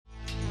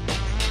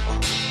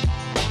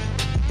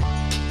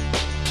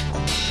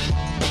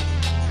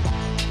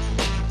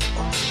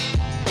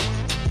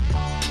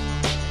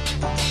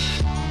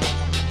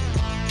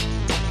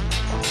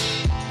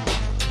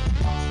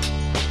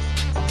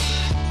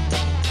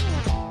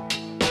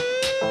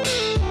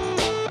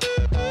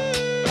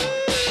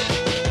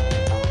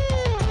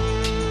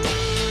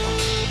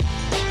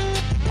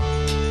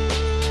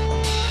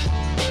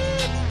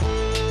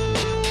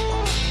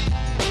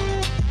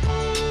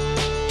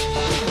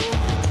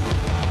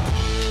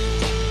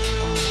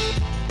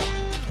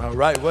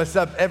right, what's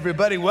up,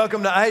 everybody?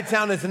 Welcome to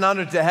I-Town. It's an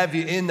honor to have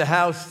you in the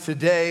house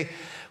today. I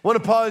want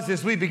to pause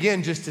as we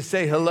begin just to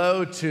say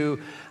hello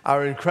to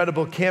our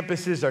incredible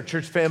campuses, our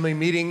church family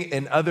meeting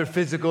in other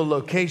physical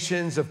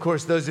locations. Of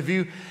course, those of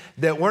you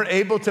that weren't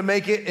able to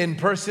make it in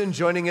person,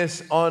 joining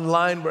us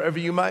online, wherever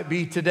you might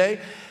be today.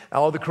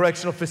 All the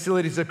correctional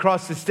facilities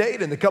across the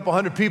state and the couple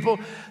hundred people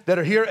that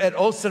are here at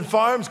Olson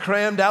Farms,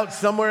 crammed out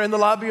somewhere in the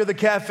lobby or the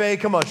cafe.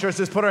 Come on, church,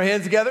 let's put our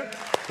hands together.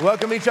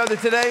 Welcome each other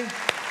today.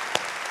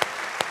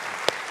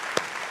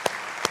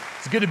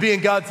 It's good to be in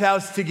God's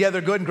house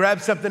together. Go ahead and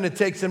grab something to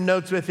take some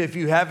notes with if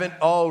you haven't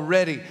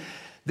already.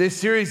 This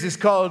series is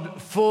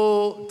called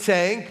Full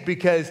Tank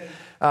because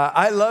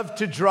I love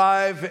to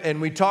drive, and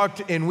we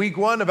talked in week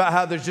one about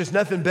how there's just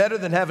nothing better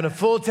than having a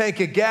full tank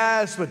of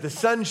gas with the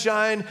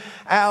sunshine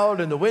out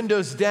and the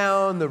windows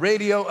down, the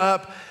radio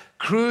up,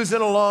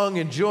 cruising along,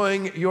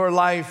 enjoying your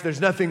life.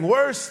 There's nothing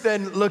worse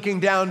than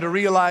looking down to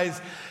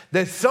realize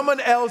that someone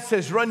else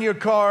has run your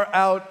car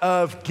out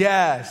of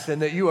gas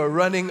and that you are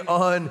running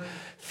on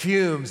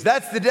fumes.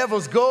 That's the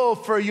devil's goal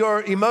for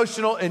your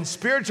emotional and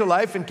spiritual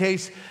life, in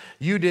case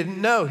you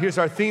didn't know. Here's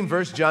our theme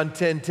verse, John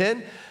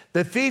 10:10.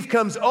 The thief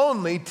comes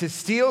only to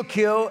steal,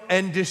 kill,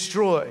 and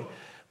destroy.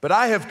 But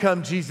I have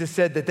come, Jesus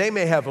said, that they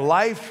may have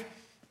life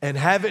and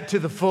have it to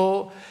the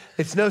full.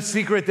 It's no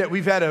secret that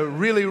we've had a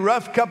really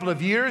rough couple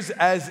of years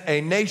as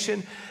a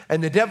nation,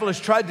 and the devil has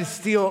tried to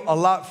steal a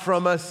lot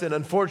from us. And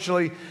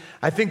unfortunately,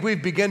 I think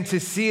we've begun to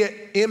see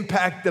it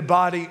impact the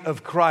body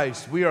of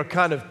Christ. We are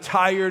kind of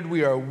tired.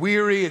 We are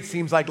weary. It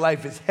seems like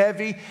life is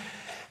heavy.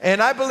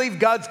 And I believe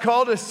God's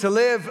called us to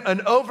live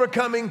an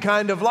overcoming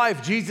kind of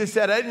life. Jesus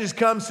said, I didn't just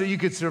come so you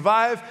could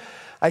survive.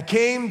 I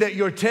came that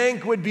your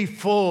tank would be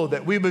full,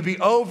 that we would be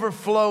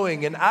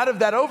overflowing. And out of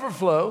that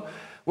overflow,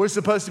 we're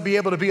supposed to be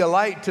able to be a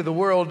light to the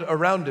world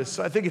around us.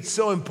 So I think it's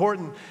so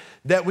important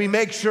that we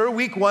make sure,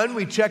 week one,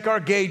 we check our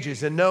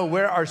gauges and know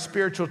where our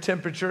spiritual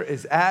temperature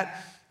is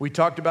at. We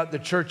talked about the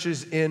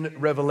churches in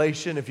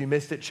Revelation. If you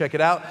missed it, check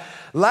it out.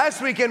 Last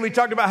weekend, we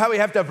talked about how we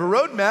have to have a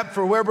roadmap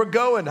for where we're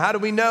going. How do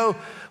we know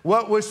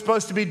what we're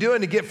supposed to be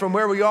doing to get from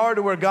where we are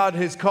to where God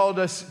has called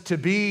us to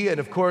be? And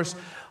of course,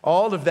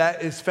 all of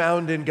that is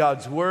found in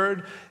God's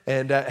word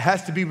and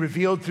has to be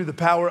revealed through the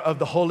power of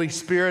the Holy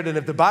Spirit. And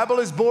if the Bible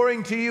is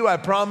boring to you, I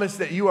promise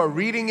that you are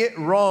reading it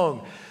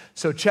wrong.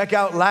 So check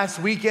out last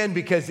weekend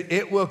because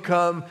it will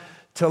come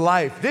to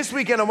life. This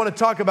weekend, I want to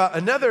talk about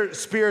another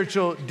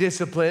spiritual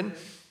discipline,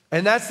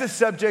 and that's the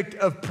subject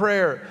of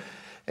prayer.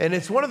 And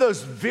it's one of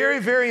those very,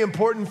 very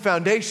important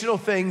foundational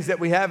things that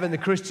we have in the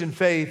Christian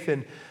faith.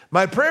 And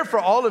my prayer for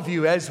all of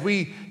you as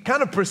we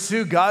kind of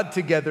pursue God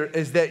together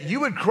is that you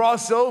would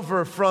cross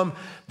over from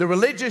the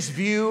religious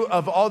view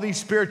of all these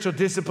spiritual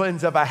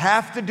disciplines of I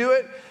have to do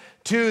it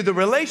to the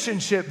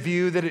relationship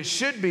view that it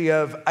should be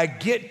of I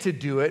get to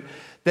do it,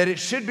 that it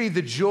should be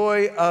the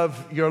joy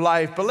of your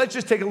life. But let's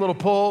just take a little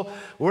poll.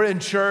 We're in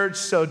church,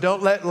 so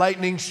don't let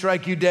lightning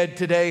strike you dead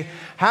today.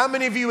 How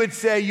many of you would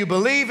say you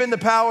believe in the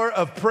power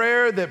of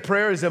prayer, that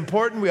prayer is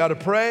important, we ought to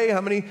pray?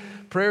 How many?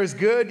 Prayer is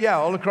good? Yeah,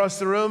 all across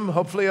the room,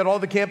 hopefully at all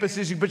the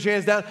campuses, you can put your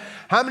hands down.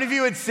 How many of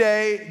you would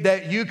say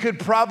that you could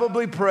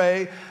probably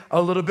pray a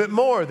little bit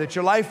more, that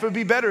your life would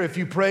be better if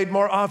you prayed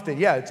more often?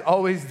 Yeah, it's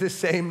always the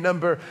same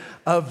number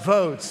of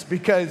votes,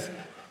 because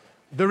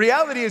the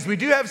reality is we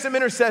do have some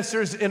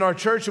intercessors in our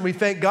church and we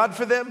thank God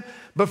for them,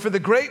 but for the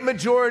great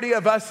majority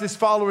of us as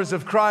followers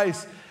of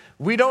Christ,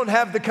 we don't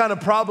have the kind of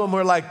problem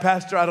where like,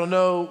 Pastor, I don't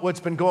know what's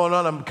been going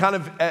on. I'm kind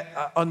of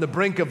on the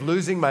brink of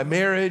losing my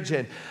marriage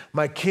and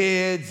my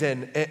kids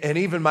and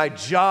even my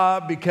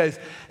job because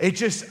it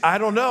just, I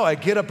don't know. I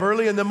get up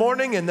early in the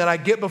morning and then I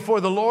get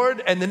before the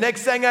Lord and the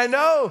next thing I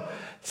know,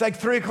 it's like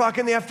 3 o'clock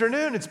in the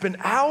afternoon. It's been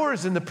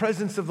hours in the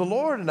presence of the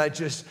Lord and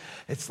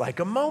it's like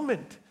a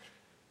moment.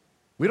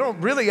 We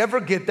don't really ever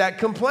get that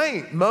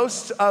complaint.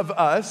 Most of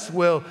us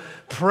will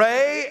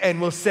pray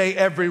and we'll say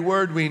every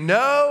word we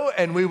know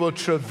and we will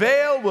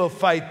travail, we'll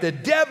fight the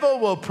devil,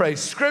 we'll pray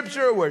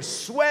scripture, we're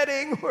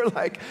sweating. We're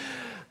like,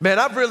 man,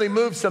 I've really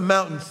moved some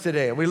mountains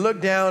today. And we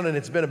look down and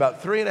it's been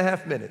about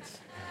 3.5 minutes.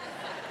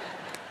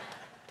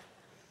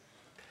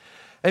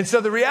 And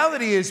so the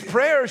reality is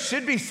prayer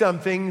should be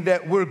something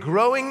that we're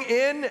growing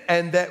in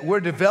and that we're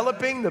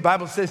developing. The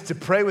Bible says to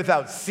pray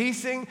without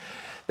ceasing.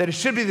 That it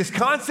should be this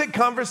constant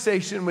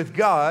conversation with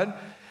God,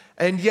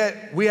 and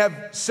yet we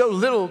have so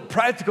little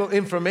practical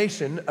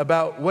information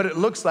about what it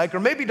looks like, or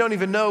maybe don't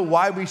even know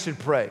why we should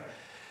pray.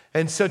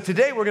 And so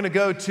today we're going to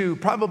go to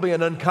probably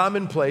an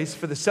uncommon place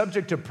for the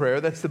subject of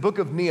prayer. That's the book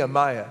of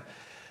Nehemiah.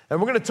 And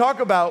we're going to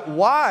talk about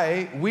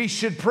why we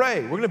should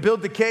pray. We're going to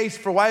build the case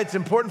for why it's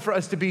important for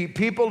us to be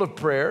people of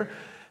prayer.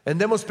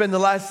 And then we'll spend the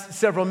last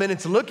several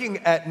minutes looking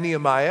at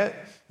Nehemiah,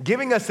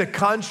 giving us a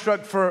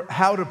construct for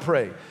how to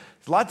pray.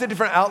 There's lots of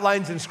different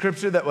outlines in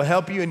Scripture that will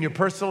help you in your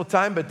personal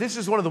time, but this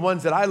is one of the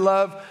ones that I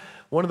love,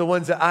 one of the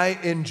ones that I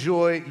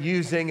enjoy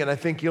using, and I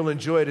think you'll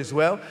enjoy it as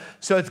well.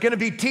 So it's going to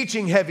be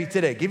teaching heavy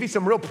today. Give you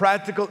some real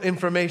practical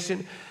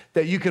information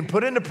that you can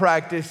put into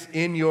practice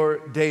in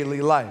your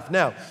daily life.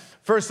 Now,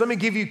 first, let me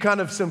give you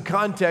kind of some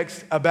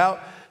context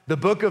about the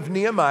book of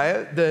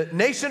Nehemiah, the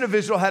nation of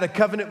Israel had a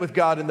covenant with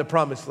God in the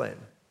promised land.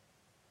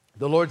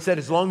 The Lord said,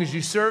 as long as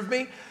you serve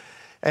me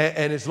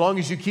and as long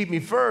as you keep me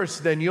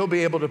first, then you'll be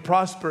able to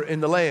prosper in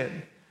the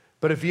land.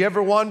 But if you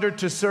ever wander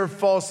to serve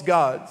false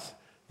gods,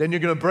 then you're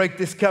going to break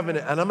this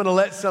covenant, and I'm going to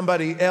let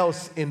somebody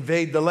else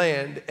invade the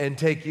land and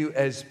take you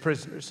as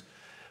prisoners.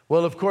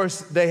 Well, of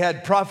course, they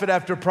had prophet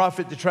after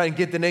prophet to try and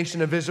get the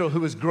nation of Israel, who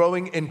was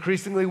growing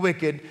increasingly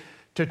wicked,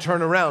 to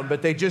turn around,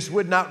 but they just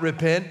would not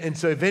repent. And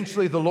so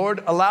eventually the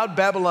Lord allowed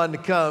Babylon to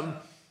come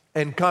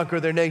and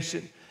conquer their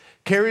nation,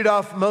 carried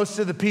off most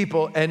of the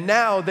people, and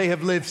now they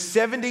have lived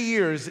 70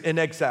 years in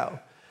exile,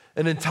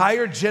 an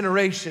entire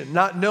generation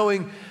not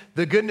knowing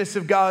the goodness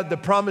of God, the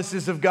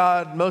promises of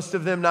God, most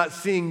of them not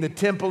seeing the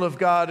temple of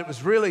God. It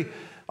was really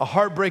a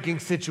heartbreaking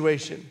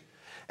situation.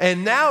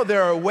 And now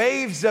there are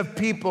waves of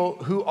people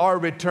who are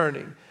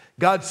returning.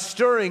 God's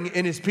stirring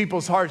in his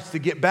people's hearts to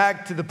get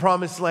back to the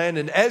promised land.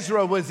 And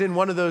Ezra was in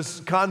one of those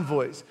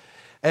convoys.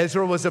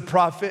 Ezra was a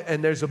prophet,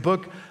 and there's a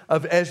book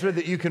of Ezra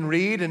that you can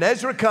read. And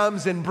Ezra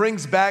comes and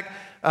brings back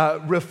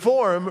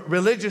reform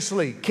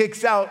religiously,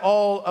 kicks out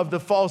all of the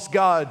false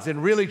gods,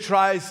 and really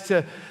tries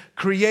to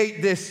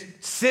create this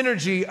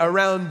synergy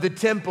around the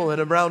temple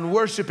and around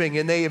worshiping.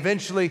 And they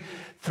eventually,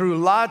 through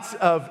lots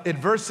of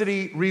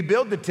adversity,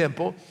 rebuild the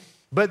temple.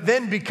 But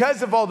then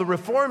because of all the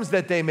reforms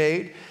that they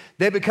made,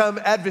 they become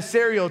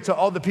adversarial to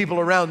all the people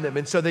around them.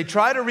 And so they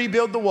try to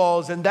rebuild the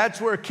walls, and that's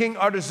where King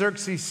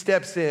Artaxerxes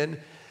steps in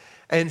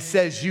and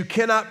says, you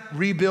cannot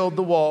rebuild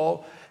the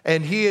wall.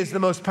 And he is the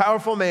most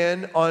powerful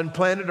man on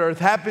planet Earth,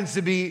 happens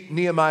to be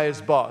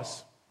Nehemiah's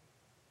boss.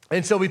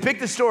 And so we pick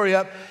the story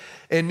up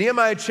in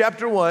Nehemiah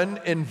chapter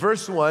 1, in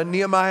verse 1.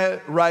 Nehemiah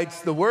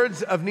writes, the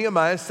words of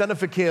Nehemiah, son of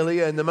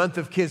Hachaliah, in the month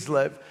of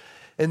Kislev.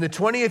 In the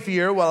 20th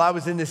year, while I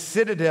was in the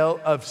citadel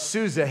of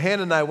Susa,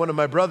 Hanani, one of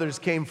my brothers,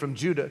 came from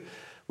Judah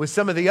with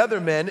some of the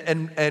other men,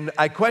 and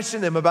I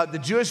questioned them about the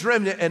Jewish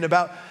remnant and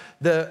about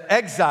the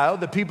exile,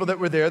 the people that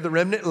were there, the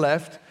remnant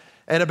left,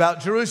 and about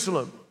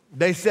Jerusalem.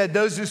 They said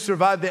those who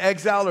survived the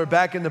exile are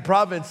back in the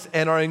province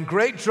and are in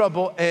great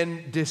trouble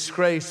and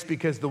disgrace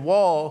because the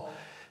wall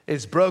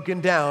is broken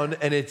down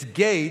and its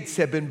gates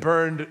have been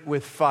burned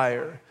with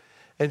fire.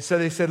 And so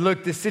they said,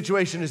 look, this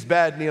situation is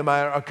bad,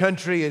 Nehemiah. Our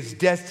country is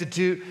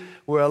destitute.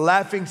 We're a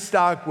laughing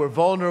stock. We're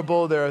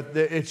vulnerable.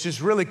 It's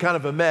just really kind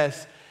of a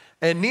mess.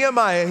 And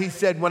Nehemiah, he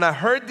said, when I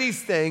heard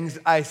these things,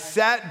 I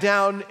sat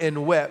down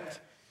and wept.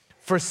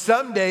 For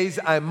some days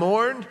I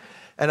mourned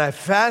and I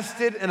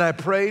fasted and I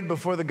prayed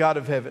before the God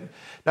of heaven.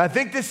 Now I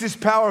think this is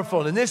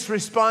powerful, and this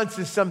response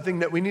is something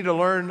that we need to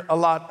learn a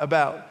lot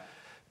about.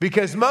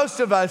 Because most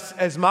of us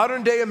as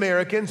modern day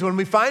Americans, when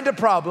we find a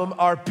problem,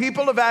 are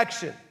people of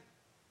action.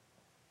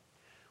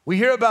 We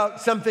hear about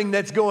something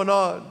that's going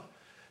on.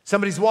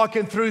 Somebody's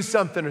walking through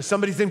something, or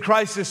somebody's in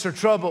crisis or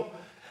trouble.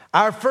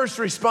 Our first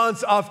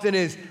response often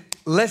is,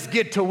 let's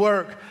get to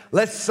work.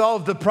 Let's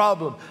solve the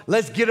problem.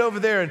 Let's get over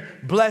there and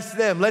bless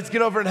them. Let's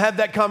get over and have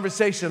that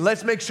conversation.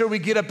 Let's make sure we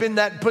get up in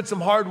that and put some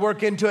hard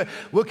work into it.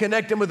 We'll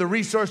connect them with a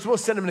resource. We'll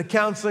send them to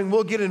counseling.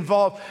 We'll get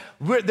involved.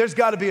 There's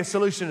got to be a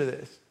solution to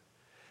this.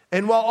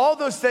 And while all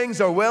those things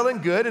are well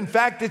and good, in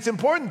fact, it's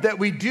important that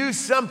we do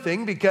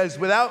something, because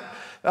without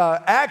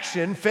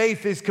action,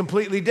 faith is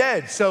completely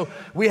dead. So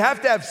we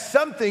have to have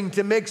something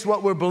to mix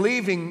what we're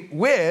believing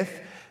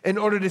with in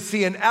order to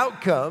see an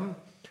outcome.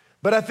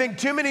 But I think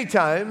too many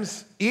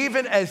times,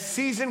 even as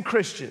seasoned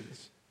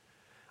Christians,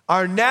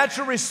 our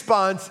natural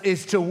response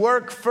is to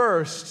work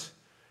first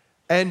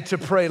and to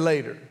pray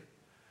later.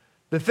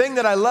 The thing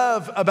that I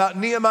love about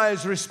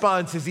Nehemiah's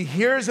response is he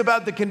hears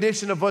about the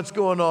condition of what's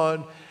going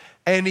on,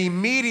 and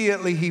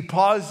immediately he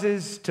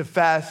pauses to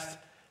fast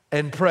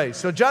and pray.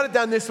 So jot it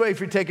down this way if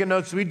you're taking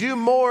notes. We do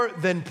more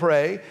than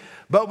pray,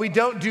 but we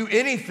don't do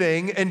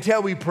anything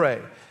until we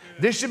pray.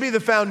 This should be the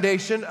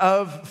foundation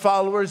of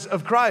followers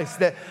of Christ,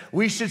 that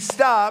we should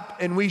stop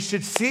and we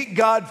should seek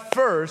God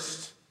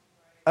first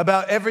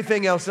about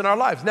everything else in our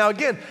lives. Now,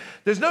 again,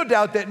 there's no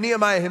doubt that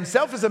Nehemiah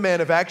himself is a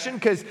man of action,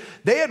 because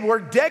they had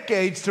worked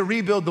decades to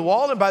rebuild the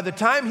wall. And by the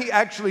time he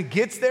actually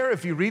gets there,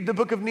 if you read the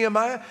book of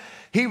Nehemiah,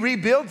 he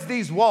rebuilds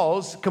these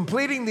walls,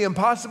 completing the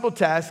impossible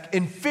task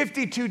in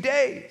 52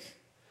 days.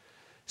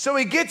 So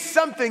he gets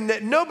something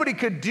that nobody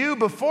could do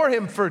before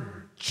him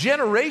for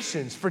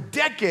generations, for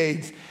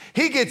decades.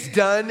 He gets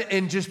done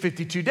in just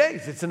 52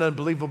 days. It's an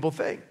unbelievable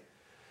thing.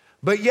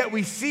 But yet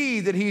we see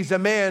that he's a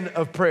man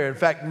of prayer. In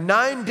fact,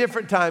 9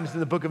 different times in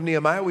the book of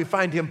Nehemiah, we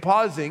find him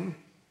pausing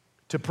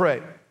to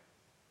pray.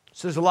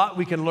 So there's a lot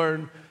we can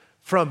learn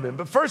from him.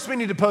 But first we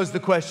need to pose the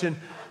question,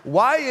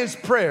 why is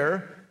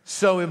prayer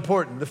so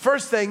important? The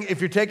first thing,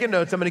 if you're taking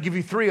notes, I'm going to give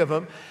you 3 of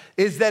them,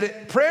 is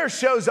that prayer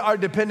shows our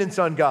dependence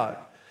on God.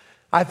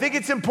 I think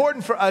it's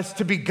important for us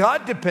to be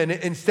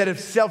God-dependent instead of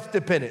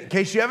self-dependent. In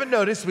case you haven't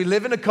noticed, we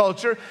live in a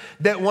culture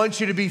that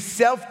wants you to be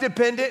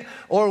self-dependent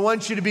or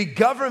wants you to be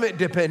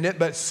government-dependent,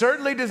 but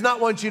certainly does not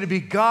want you to be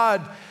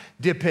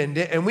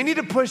God-dependent. And we need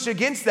to push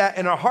against that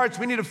in our hearts.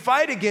 We need to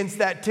fight against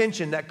that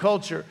tension, that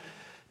culture,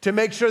 to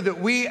make sure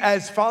that we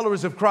as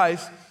followers of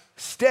Christ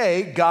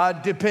Stay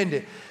God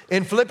dependent.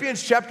 In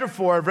Philippians chapter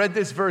 4, I've read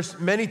this verse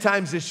many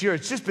times this year.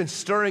 It's just been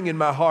stirring in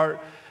my heart,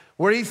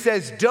 where he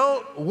says,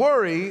 don't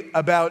worry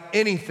about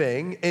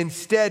anything.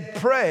 Instead,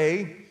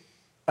 pray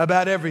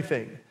about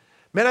everything.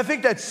 Man, I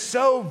think that's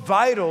so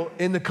vital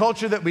in the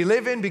culture that we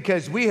live in,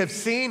 because we have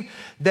seen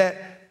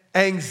that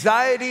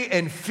anxiety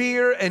and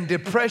fear and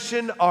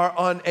depression are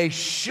on a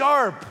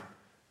sharp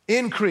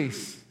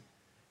increase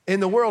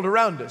in the world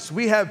around us.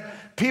 We have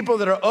people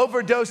that are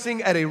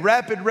overdosing at a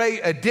rapid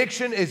rate.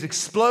 Addiction is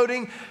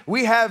exploding.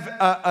 We have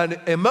an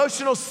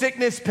emotional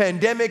sickness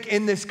pandemic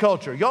in this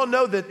culture. Y'all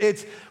know that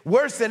it's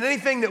worse than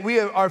anything that we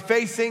are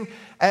facing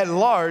at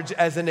large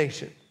as a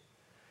nation.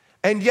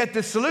 And yet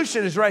the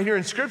solution is right here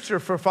in Scripture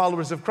for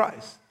followers of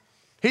Christ.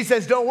 He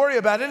says, don't worry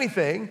about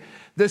anything.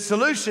 The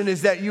solution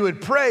is that you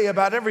would pray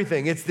about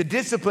everything. It's the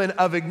discipline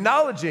of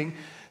acknowledging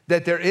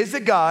that there is a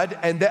God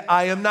and that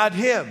I am not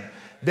him.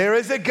 There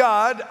is a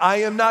God, I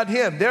am not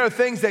him. There are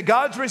things that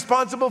God's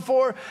responsible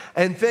for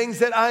and things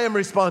that I am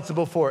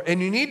responsible for.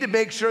 And you need to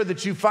make sure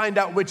that you find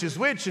out which is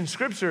which in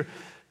Scripture,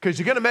 because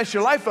you're going to mess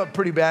your life up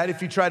pretty bad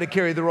if you try to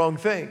carry the wrong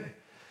thing.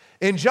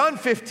 In John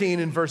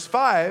 15 and verse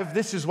 5,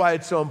 this is why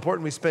it's so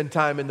important we spend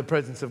time in the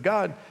presence of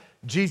God.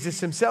 Jesus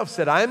himself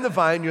said, I am the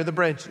vine, you're the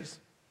branches.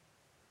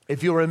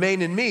 If you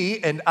remain in me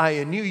and I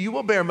in you, you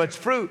will bear much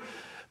fruit.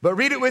 But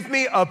read it with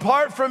me.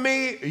 Apart from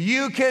me,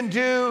 you can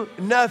do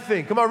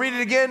nothing. Come on, read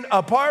it again.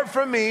 Apart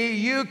from me,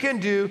 you can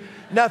do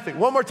nothing.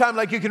 One more time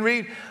like you can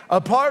read.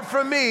 Apart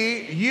from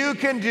me, you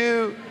can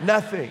do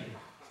nothing.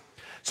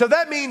 So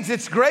that means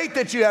it's great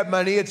that you have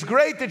money. It's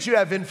great that you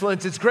have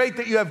influence. It's great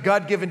that you have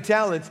God-given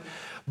talents.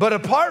 But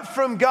apart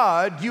from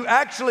God, you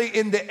actually,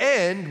 in the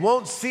end,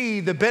 won't see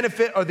the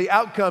benefit or the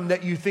outcome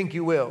that you think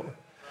you will.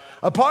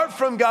 Apart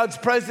from God's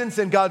presence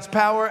and God's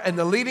power and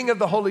the leading of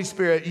the Holy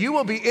Spirit, you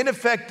will be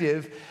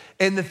ineffective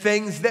in the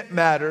things that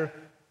matter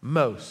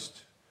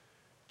most.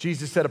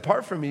 Jesus said,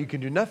 apart from me, you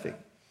can do nothing.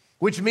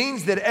 Which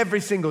means that every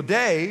single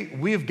day,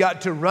 we've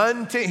got to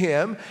run to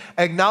him,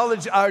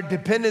 acknowledge our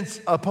dependence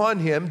upon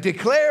him,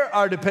 declare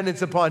our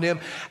dependence upon him,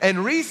 and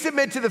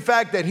resubmit to the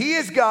fact that he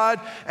is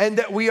God and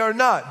that we are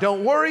not.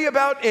 Don't worry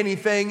about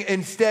anything.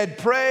 Instead,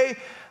 pray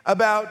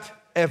about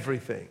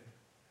everything.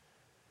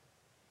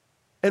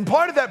 And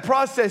part of that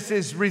process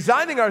is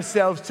resigning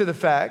ourselves to the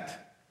fact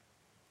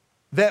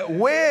that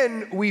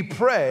when we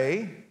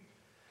pray,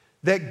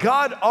 that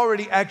God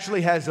already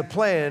actually has a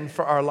plan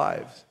for our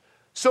lives.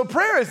 So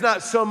prayer is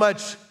not so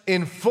much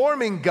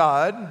informing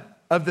God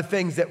of the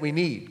things that we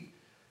need,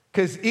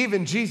 because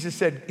even Jesus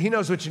said he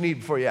knows what you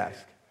need before you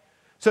ask.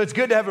 So it's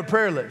good to have a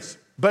prayer list,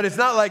 but it's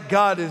not like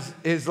God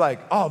is like,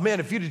 oh man,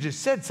 if you'd have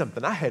just said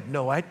something, I had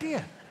no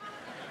idea.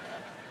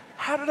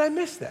 How did I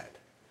miss that?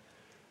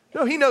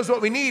 No, he knows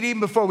what we need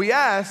even before we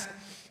ask.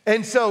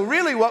 And so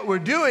really what we're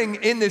doing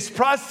in this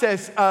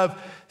process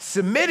of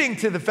submitting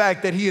to the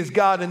fact that he is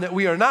God and that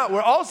we are not,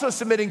 we're also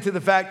submitting to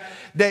the fact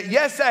that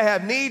yes, I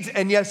have needs,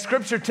 and yes,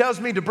 Scripture tells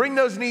me to bring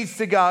those needs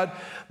to God,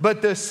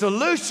 but the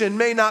solution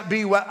may not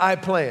be what I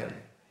plan.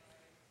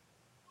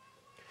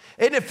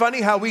 Isn't it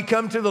funny how we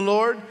come to the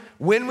Lord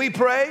when we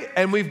pray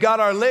and we've got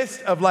our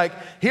list of like,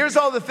 here's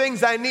all the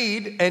things I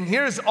need and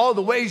here's all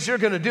the ways you're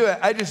going to do it.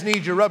 I just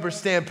need your rubber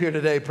stamp here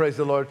today, praise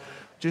the Lord.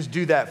 Just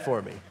do that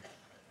for me.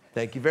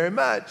 Thank you very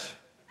much.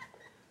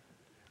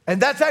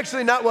 And that's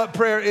actually not what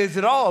prayer is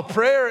at all.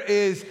 Prayer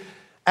is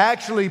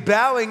actually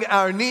bowing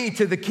our knee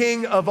to the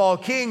King of all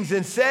kings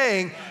and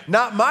saying,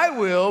 not my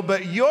will,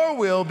 but your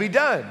will be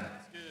done.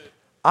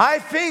 I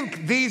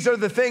think these are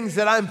the things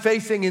that I'm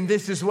facing and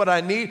this is what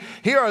I need.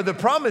 Here are the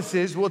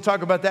promises, we'll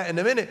talk about that in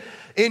a minute,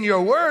 in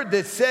your word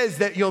that says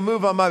that you'll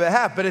move on my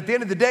behalf. But at the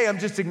end of the day, I'm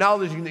just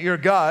acknowledging that you're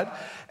God.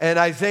 And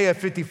Isaiah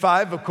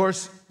 55, of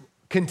course,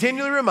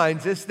 continually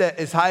reminds us that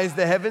as high as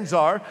the heavens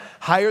are,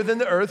 higher than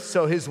the earth,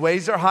 so his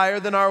ways are higher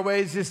than our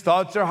ways, his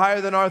thoughts are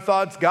higher than our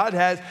thoughts. God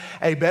has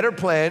a better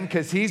plan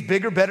because he's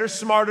bigger, better,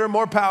 smarter,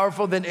 more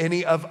powerful than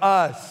any of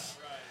us.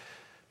 Right.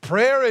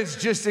 Prayer is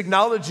just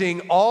acknowledging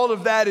all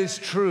of that is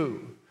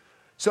true.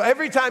 So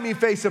every time you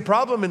face a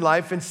problem in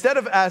life, instead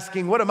of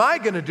asking, what am I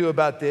going to do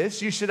about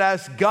this? You should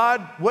ask,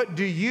 God, what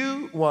do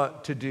you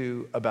want to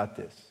do about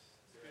this?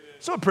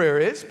 That's what prayer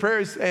is. Prayer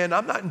is saying,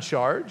 I'm not in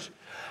charge.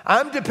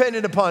 I'm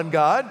dependent upon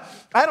God.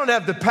 I don't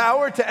have the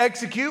power to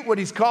execute what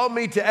he's called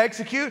me to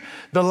execute,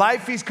 the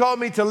life he's called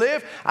me to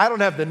live. I don't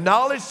have the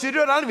knowledge to do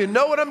it. I don't even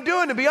know what I'm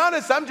doing. To be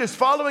honest, I'm just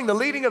following the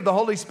leading of the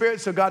Holy Spirit.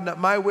 So God, not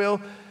my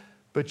will,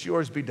 but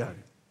yours be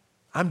done.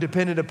 I'm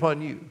dependent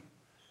upon you.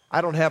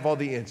 I don't have all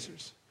the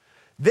answers.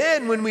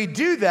 Then when we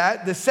do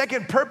that, the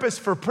second purpose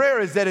for prayer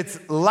is that it's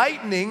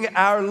lightening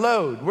our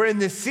load. We're in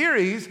this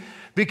series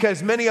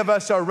because many of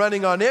us are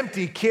running on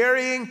empty,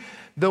 carrying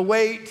the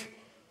weight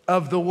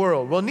of the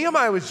world. Well,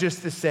 Nehemiah was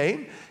just the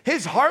same.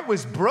 His heart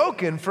was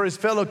broken for his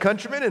fellow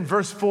countrymen. In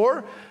verse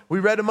 4, we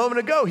read a moment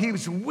ago, he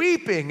was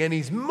weeping and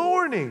he's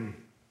mourning.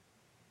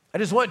 I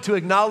just want to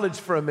acknowledge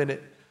for a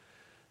minute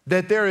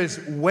that there is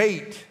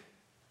weight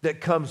that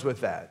comes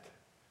with that.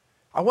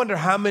 I wonder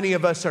how many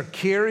of us are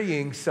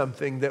carrying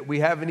something that we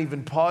haven't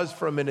even paused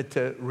for a minute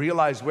to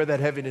realize where that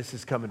heaviness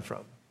is coming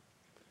from.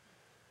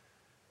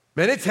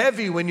 Man, it's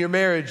heavy when your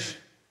marriage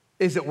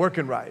isn't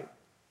working right.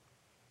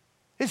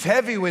 It's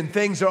heavy when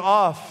things are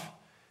off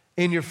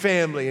in your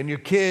family and your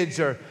kids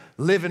are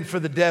living for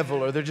the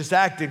devil or they're just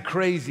acting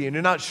crazy and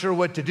you're not sure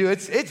what to do.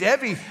 It's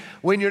heavy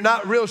when you're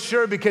not real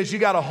sure because you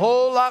got a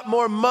whole lot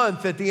more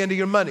month at the end of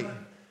your money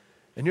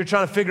and you're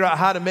trying to figure out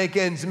how to make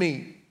ends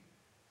meet.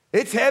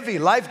 It's heavy.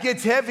 Life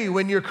gets heavy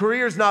when your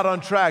career's not on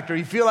track or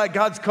you feel like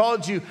God's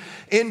called you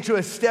into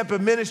a step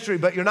of ministry,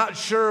 but you're not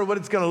sure what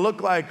it's going to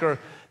look like or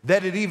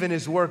that it even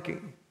is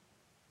working.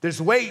 There's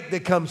weight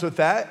that comes with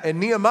that, and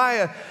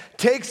Nehemiah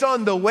takes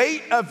on the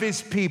weight of his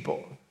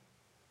people.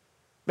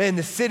 Man,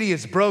 the city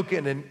is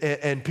broken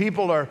and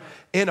people are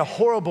in a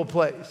horrible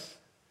place.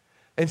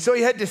 And so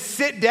he had to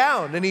sit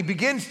down and he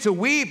begins to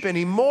weep and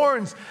he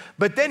mourns,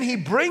 but then he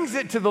brings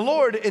it to the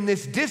Lord in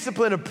this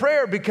discipline of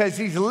prayer because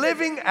he's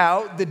living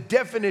out the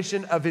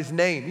definition of his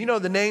name. You know,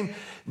 the name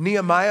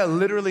Nehemiah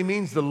literally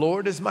means the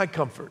Lord is my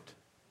comfort.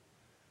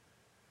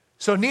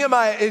 So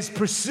Nehemiah is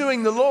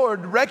pursuing the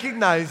Lord,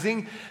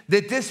 recognizing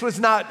that this was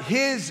not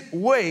his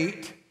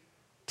weight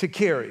to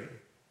carry.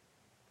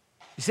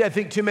 You see, I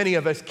think too many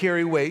of us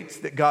carry weights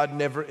that God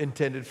never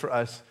intended for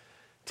us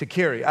to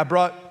carry. I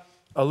brought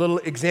a little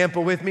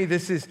example with me.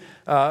 This is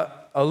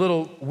a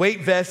little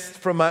weight vest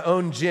from my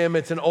own gym.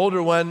 It's an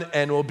older one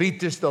and will beat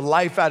just the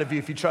life out of you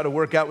if you try to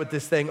work out with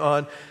this thing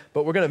on.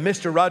 But we're going to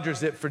Mr.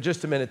 Rogers it for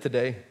just a minute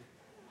today.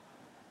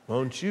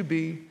 Won't you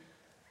be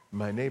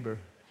my neighbor?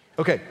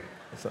 Okay.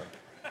 That's not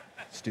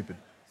stupid.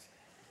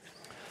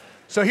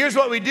 So here's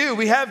what we do.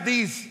 We have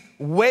these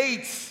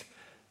weights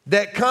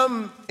that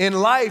come in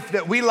life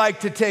that we like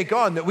to take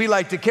on, that we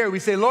like to carry. We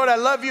say, Lord, I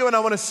love you and I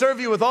want to serve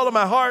you with all of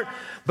my heart.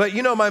 But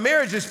you know, my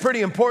marriage is pretty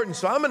important,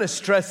 so I'm going to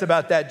stress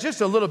about that just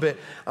a little bit.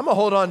 I'm going to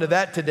hold on to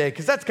that today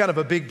because that's kind of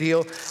a big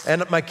deal.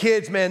 And my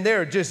kids, man,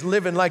 they're just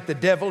living like the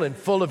devil and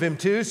full of him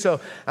too.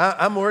 So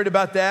I'm worried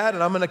about that,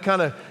 and I'm going to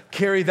kind of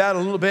carry that a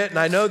little bit. And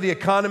I know the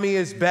economy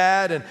is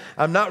bad, and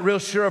I'm not real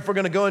sure if we're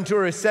going to go into a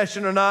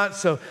recession or not.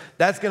 So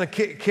that's going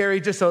to carry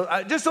just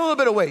a little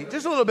bit of weight,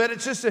 just a little bit.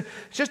 It's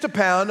just a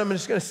pound. I'm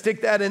just going to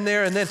stick that in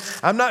there. And then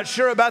I'm not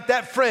sure about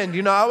that friend.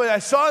 You know, I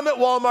saw him at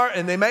Walmart,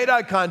 and they made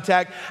eye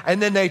contact,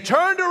 and then they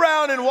turned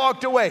around and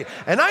walked away.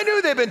 And I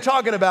knew they'd been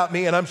talking about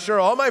me, and I'm sure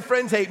all my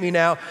friends hate me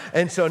now.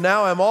 And so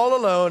now I'm all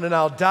alone, and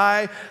I'll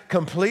die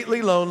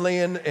completely lonely,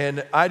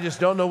 and I just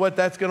don't know what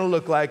that's going to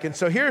look like. And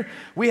so here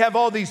we have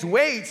all these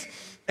weights,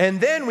 and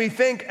then we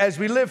think as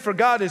we live for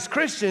God as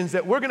Christians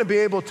that we're going to be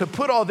able to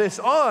put all this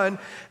on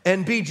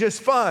and be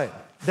just fine,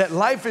 that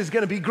life is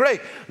going to be great.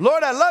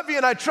 Lord, I love you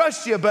and I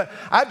trust you, but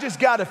I've just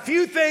got a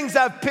few things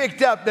I've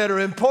picked up that are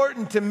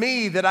important to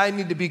me that I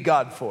need to be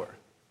God for.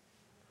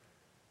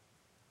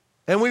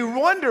 And we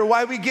wonder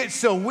why we get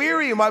so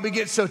weary and why we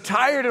get so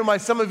tired and why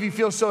some of you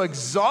feel so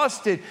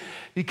exhausted.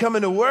 You come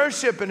into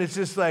worship and it's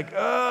just like,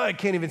 oh, I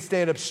can't even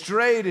stand up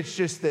straight. It's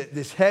just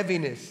this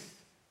heaviness.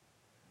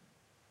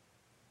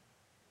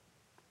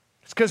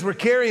 It's because we're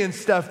carrying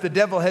stuff the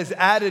devil has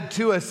added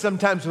to us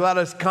sometimes without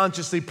us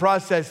consciously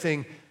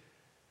processing.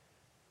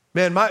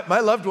 Man, my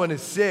loved one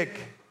is sick.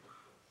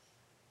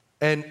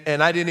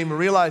 And I didn't even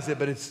realize it,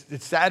 but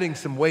it's adding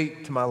some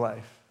weight to my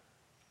life.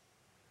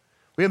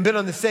 We haven't been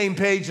on the same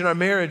page in our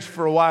marriage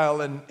for a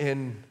while,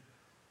 and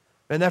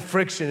that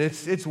friction,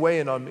 it's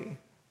weighing on me.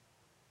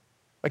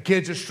 My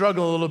kids are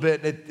struggling a little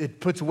bit, and it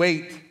puts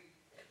weight.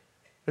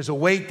 There's a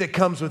weight that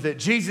comes with it.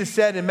 Jesus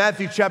said in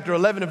Matthew chapter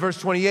 11 and verse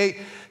 28,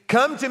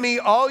 "Come to me,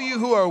 all you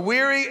who are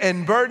weary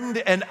and burdened,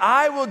 and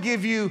I will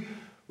give you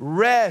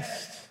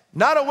rest."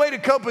 Not a way to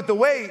cope with the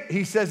weight.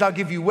 He says, I'll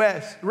give you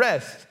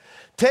rest.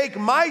 Take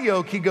my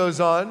yoke, he goes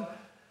on,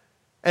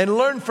 and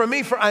learn from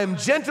me, for I am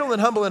gentle and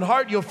humble in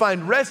heart. You'll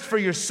find rest for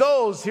your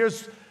souls.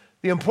 Here's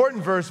the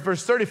important verse,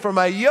 verse 30. For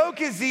my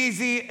yoke is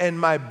easy and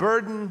my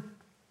burden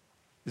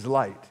is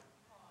light.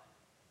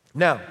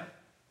 Now,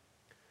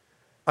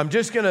 I'm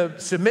just going to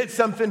submit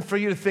something for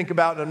you to think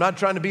about. And I'm not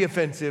trying to be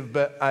offensive,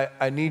 but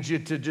I need you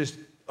to just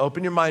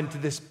open your mind to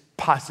this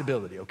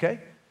possibility, okay?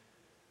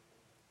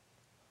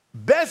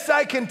 Best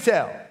I can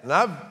tell, and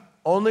I've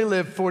only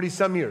lived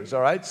 40-some years,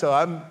 all right? So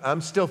I'm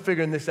still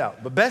figuring this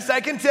out. But best I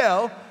can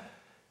tell,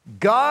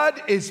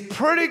 God is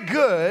pretty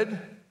good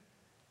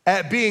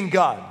at being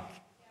God.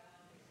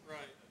 Right.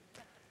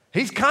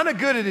 He's kind of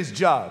good at his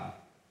job.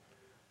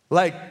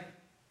 Like,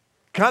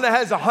 kind of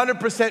has a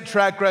 100%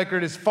 track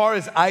record as far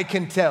as I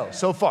can tell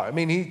so far. I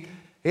mean, he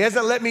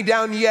hasn't let me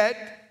down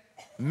yet.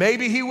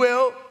 Maybe he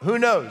will. Who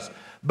knows?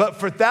 But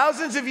for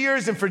thousands of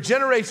years and for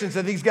generations,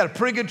 I think he's got a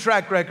pretty good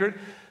track record.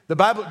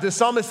 The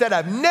psalmist said,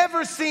 I've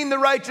never seen the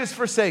righteous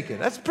forsaken.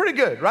 That's pretty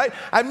good, right?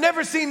 I've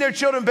never seen their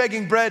children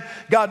begging bread.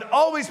 God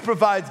always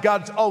provides.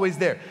 God's always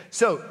there.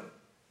 So,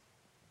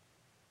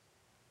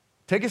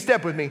 take a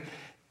step with me.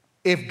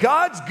 If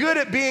God's good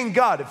at being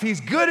God, if he's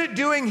good at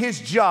doing his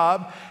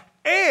job,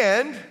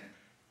 and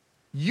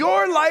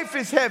your life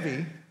is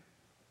heavy,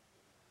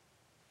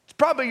 it's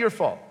probably your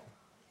fault.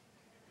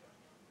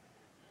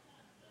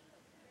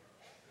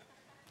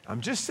 I'm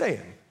just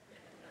saying.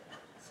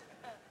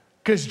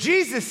 Because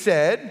Jesus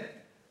said,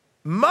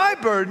 my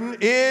burden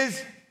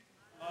is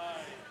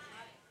light.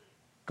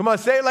 Come on,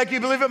 say it like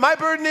you believe it. My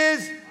burden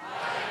is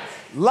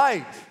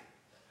light.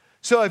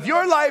 So if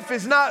your life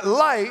is not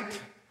light,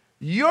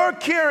 you're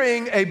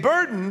carrying a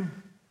burden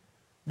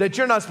that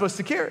you're not supposed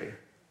to carry.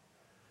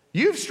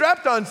 You've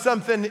strapped on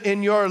something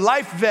in your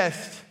life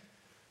vest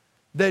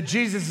that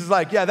Jesus is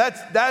like, yeah,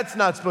 that's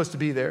not supposed to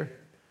be there.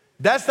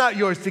 That's not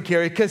yours to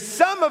carry, because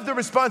some of the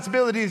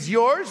responsibility is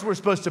yours. We're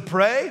supposed to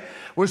pray.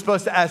 We're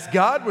supposed to ask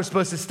God. We're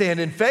supposed to stand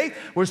in faith.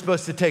 We're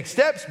supposed to take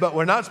steps, but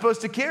we're not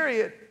supposed to carry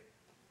it.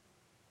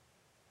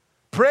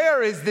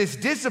 Prayer is this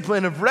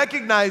discipline of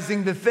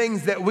recognizing the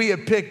things that we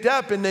have picked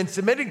up and then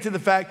submitting to the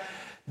fact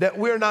that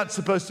we're not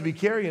supposed to be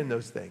carrying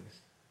those things.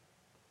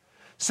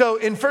 So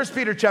in 1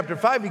 Peter chapter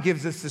 5, he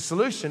gives us the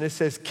solution. It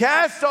says,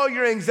 cast all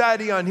your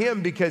anxiety on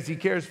him because he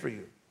cares for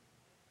you.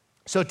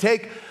 So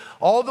take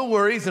all the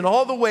worries and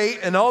all the weight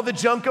and all the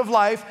junk of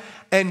life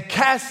and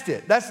cast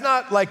it. That's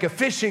not like a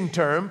fishing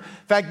term.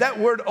 In fact, that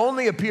word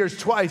only appears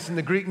twice in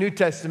the Greek New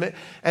Testament.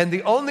 And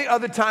the only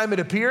other time it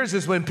appears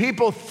is when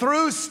people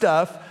threw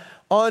stuff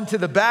onto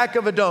the back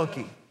of a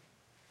donkey,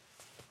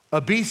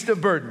 a beast of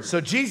burden.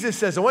 So Jesus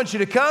says, I want you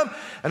to come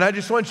and I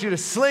just want you to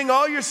sling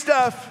all your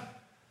stuff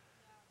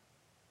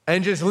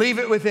and just leave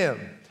it with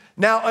him.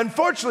 Now,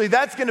 unfortunately,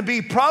 that's going to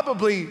be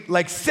probably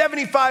like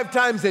 75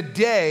 times a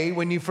day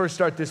when you first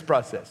start this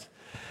process.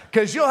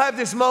 Because you'll have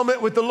this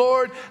moment with the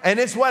Lord, and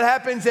it's what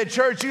happens at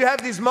church. You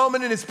have this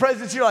moment in his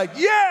presence. You're like,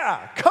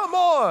 yeah, come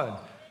on.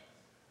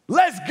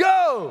 Let's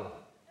go.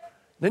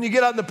 Then you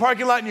get out in the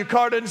parking lot and your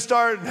car doesn't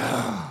start.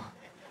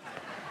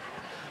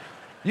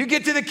 You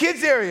get to the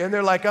kids area, and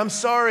they're like, I'm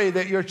sorry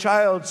that your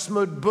child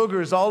smoothed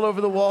boogers all over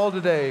the wall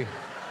today.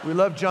 We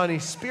love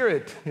Johnny's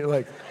spirit. You're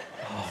like,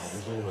 oh,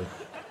 Lord.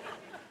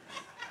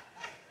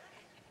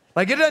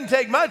 Like, it doesn't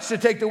take much to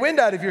take the wind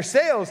out of your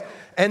sails,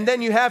 and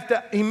then you have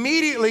to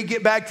immediately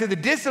get back to the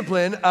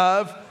discipline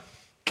of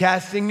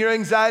casting your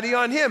anxiety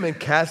on him and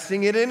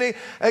casting it in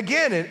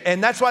again.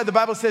 And that's why the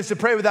Bible says to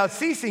pray without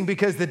ceasing,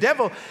 because the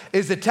devil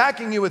is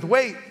attacking you with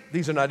weight.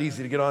 These are not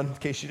easy to get on, in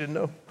case you didn't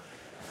know.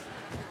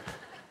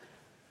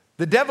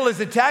 The devil is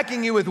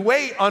attacking you with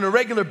weight on a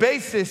regular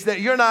basis that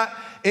you're not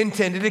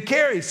intended to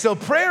carry. So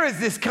prayer is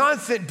this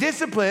constant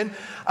discipline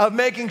of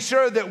making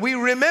sure that we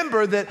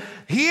remember that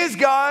he is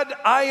God,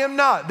 I am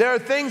not. There are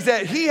things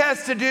that he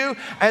has to do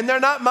and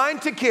they're not mine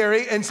to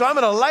carry. And so I'm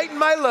going to lighten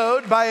my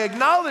load by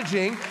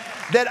acknowledging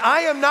that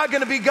I am not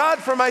going to be God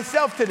for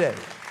myself today.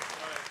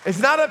 It's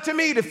not up to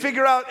me to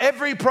figure out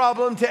every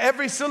problem, to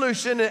every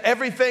solution, and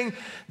everything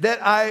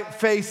that I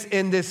face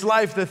in this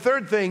life. The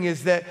third thing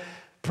is that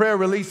prayer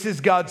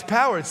releases God's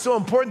power. It's so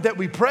important that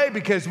we pray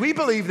because we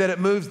believe that it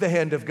moves the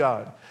hand of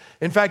God.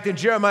 In fact, in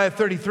Jeremiah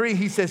 33,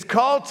 he says,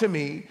 call to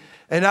me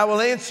and I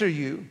will answer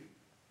you.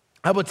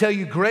 I will tell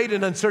you great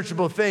and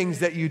unsearchable things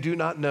that you do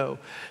not know.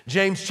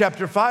 James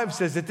chapter 5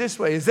 says it this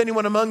way, is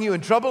anyone among you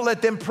in trouble?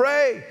 Let them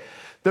pray.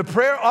 The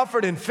prayer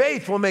offered in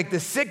faith will make the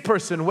sick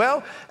person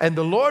well, and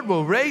the Lord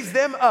will raise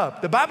them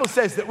up. The Bible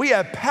says that we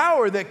have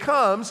power that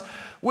comes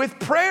with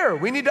prayer.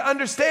 We need to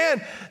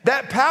understand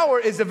that power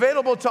is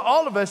available to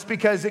all of us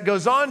because it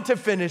goes on to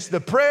finish, the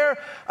prayer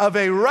of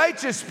a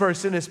righteous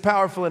person is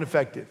powerful and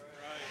effective.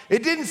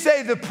 It didn't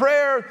say the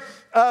prayer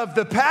of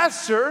the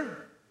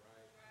pastor.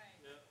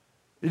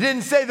 It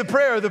didn't say the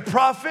prayer of the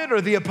prophet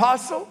or the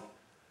apostle,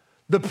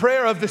 the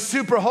prayer of the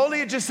super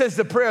holy. It just says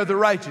the prayer of the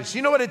righteous.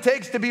 You know what it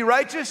takes to be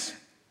righteous?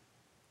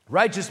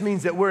 Righteous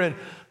means that we're in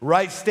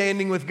right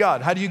standing with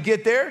God. How do you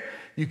get there?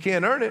 You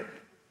can't earn it.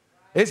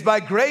 It's by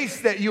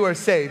grace that you are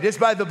saved. It's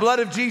by the blood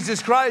of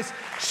Jesus Christ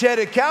shed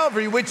at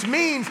Calvary, which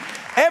means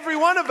every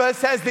one of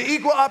us has the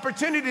equal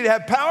opportunity to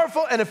have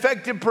powerful and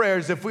effective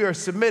prayers if we are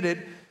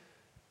submitted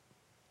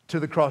to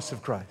the cross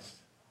of Christ.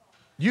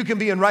 You can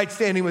be in right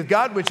standing with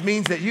God, which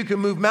means that you can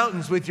move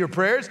mountains with your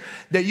prayers,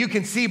 that you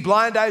can see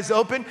blind eyes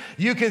open,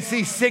 you can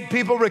see sick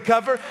people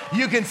recover,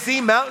 you can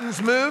see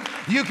mountains move,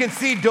 you can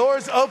see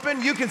doors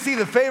open, you can see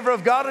the favor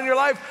of God in your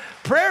life.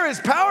 Prayer is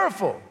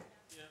powerful.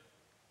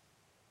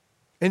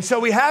 And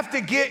so we have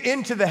to get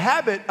into the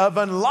habit of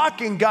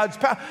unlocking God's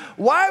power.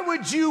 Why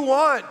would you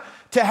want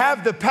to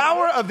have the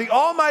power of the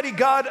Almighty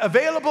God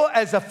available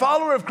as a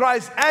follower of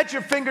Christ at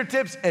your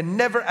fingertips and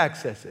never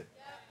access it?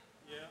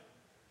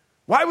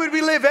 Why would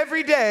we live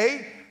every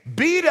day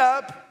beat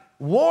up,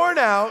 worn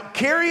out,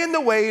 carrying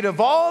the weight of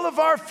all of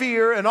our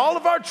fear and all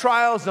of our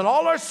trials and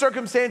all our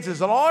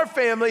circumstances and all our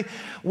family,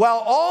 while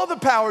all the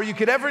power you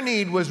could ever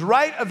need was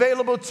right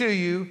available to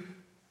you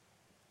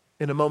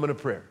in a moment of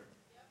prayer?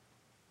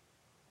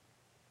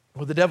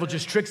 Well, the devil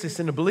just tricks us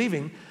into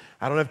believing,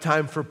 I don't have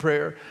time for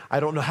prayer. I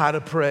don't know how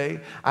to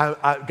pray.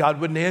 God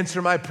wouldn't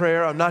answer my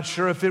prayer. I'm not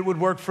sure if it would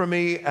work for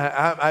me.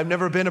 I've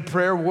never been a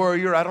prayer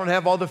warrior. I don't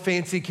have all the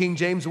fancy King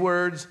James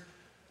words.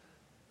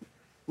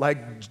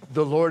 Like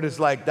the Lord is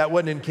like, that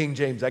wasn't in King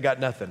James. I got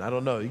nothing. I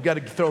don't know. You got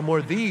to throw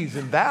more these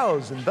and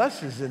thous and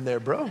thuses in there,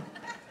 bro.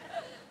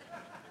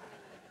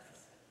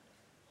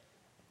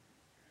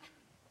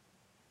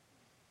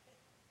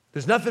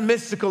 There's nothing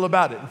mystical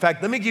about it. In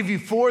fact, let me give you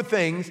 4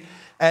 things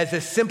as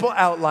a simple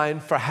outline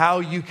for how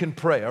you can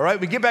pray, all right?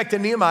 We get back to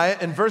Nehemiah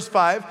in verse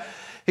 5.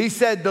 He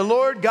said, the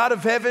Lord God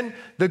of heaven,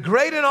 the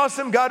great and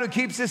awesome God who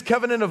keeps his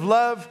covenant of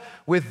love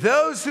with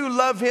those who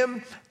love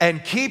him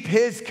and keep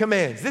his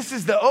commands. This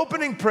is the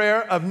opening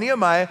prayer of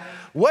Nehemiah.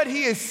 What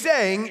he is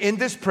saying in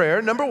this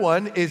prayer, number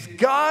 1, is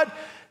God,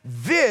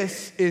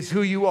 this is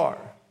who you are.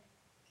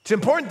 It's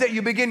important that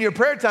you begin your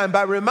prayer time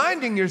by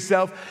reminding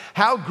yourself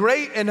how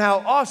great and how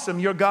awesome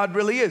your God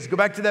really is. Go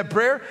back to that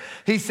prayer.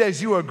 He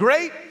says, you are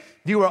great,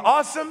 you are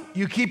awesome,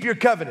 you keep your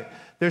covenant.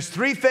 There's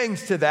 3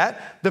 things to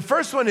that. The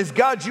first one is,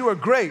 God, you are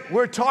great.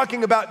 We're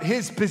talking about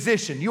his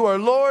position. You are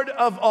Lord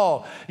of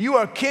all. You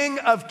are King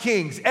of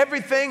kings.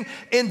 Everything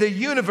in the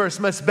universe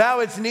must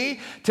bow its knee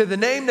to the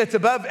name that's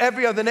above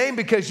every other name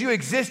because you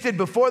existed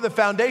before the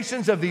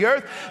foundations of the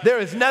earth. There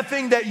is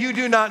nothing that you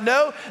do not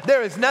know.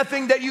 There is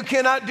nothing that you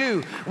cannot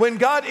do. When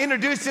God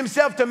introduced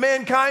himself to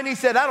mankind, he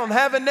said, I don't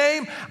have a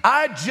name.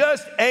 I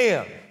just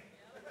am.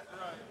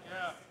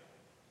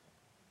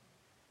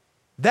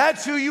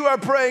 That's who you are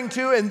praying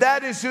to, and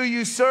that is who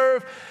you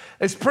serve.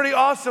 It's pretty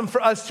awesome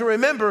for us to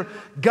remember,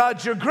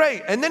 God, you're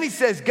great. And then he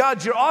says,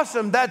 God, you're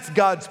awesome. That's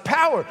God's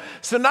power.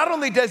 So not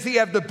only does he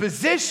have the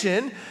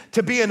position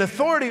to be an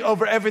authority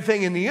over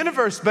everything in the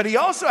universe, but he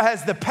also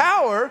has the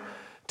power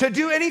to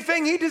do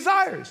anything he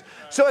desires.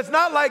 So it's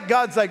not like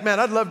God's like, man,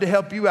 I'd love to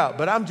help you out,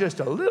 but I'm just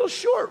a little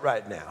short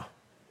right now.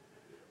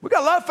 We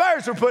got a lot of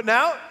fires we're putting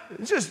out.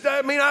 It's just,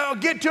 I'll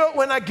get to it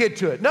when I get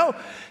to it. No,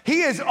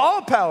 he is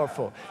all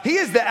powerful. He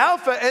is the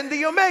Alpha and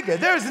the Omega.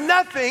 There's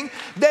nothing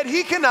that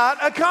he cannot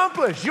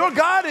accomplish. Your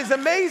God is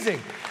amazing.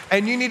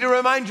 And you need to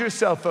remind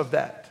yourself of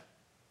that.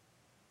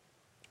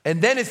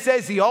 And then it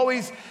says he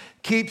always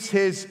keeps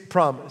his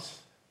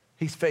promise.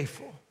 He's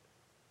faithful.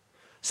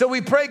 So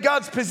we pray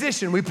God's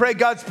position, we pray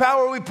God's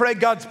power, we pray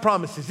God's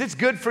promises. It's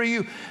good for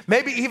you.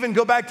 Maybe even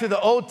go back to the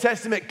Old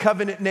Testament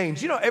covenant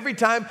names. You know, every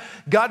time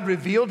God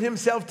revealed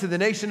himself to the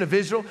nation of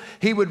Israel,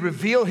 he would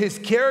reveal his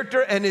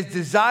character and his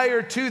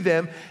desire to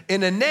them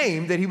in a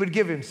name that he would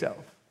give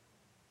himself.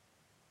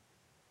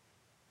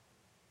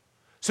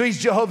 So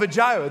he's Jehovah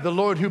Jireh, the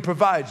Lord who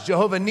provides.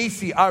 Jehovah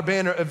Nisi, our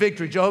banner of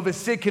victory. Jehovah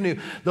Tsidkenu,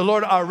 the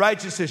Lord our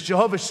righteousness.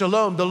 Jehovah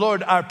Shalom, the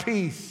Lord our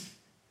peace.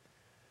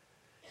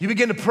 You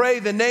begin to pray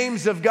the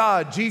names of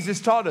God. Jesus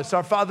taught us,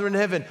 our Father in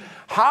heaven,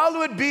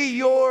 hallowed be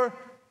your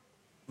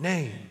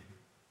name.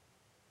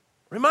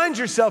 Remind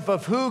yourself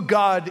of who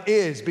God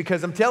is,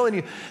 because I'm telling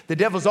you, the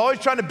devil's always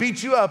trying to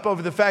beat you up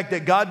over the fact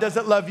that God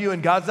doesn't love you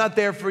and God's not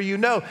there for you.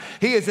 No,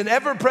 he is an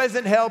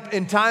ever-present help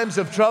in times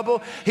of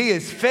trouble. He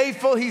is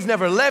faithful. He's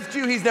never left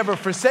you. He's never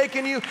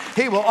forsaken you.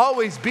 He will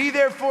always be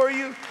there for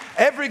you.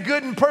 Every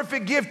good and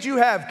perfect gift you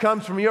have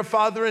comes from your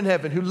Father in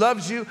heaven who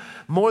loves you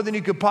more than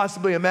you could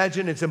possibly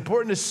imagine. It's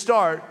important to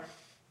start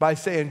by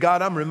saying,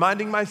 God, I'm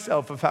reminding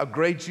myself of how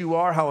great you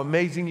are, how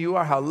amazing you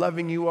are, how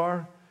loving you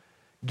are.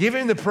 Give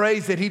him the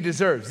praise that he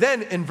deserves.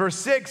 Then in verse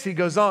 6, he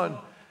goes on,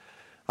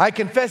 I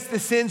confess the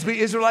sins we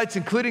Israelites,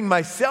 including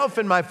myself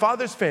and my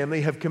father's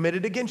family, have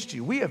committed against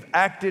you. We have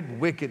acted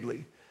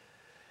wickedly.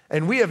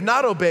 And we have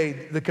not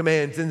obeyed the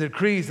commands and the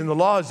decrees and the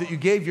laws that you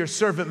gave your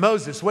servant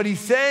Moses. What he's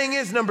saying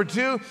is, number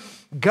 2,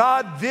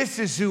 God, this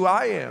is who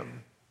I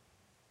am.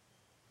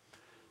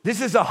 This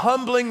is a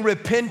humbling,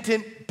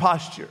 repentant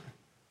posture.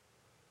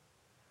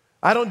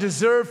 I don't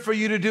deserve for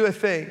you to do a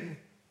thing.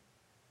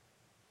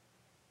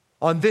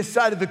 On this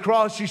side of the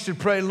cross, you should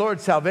pray,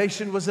 Lord,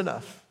 salvation was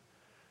enough.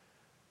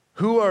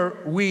 Who are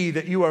we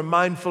that you are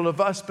mindful of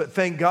us? But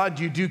thank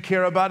God you do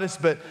care about us.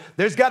 But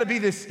there's got to be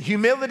this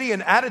humility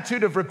and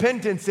attitude of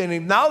repentance and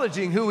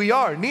acknowledging who we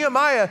are.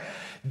 Nehemiah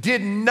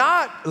did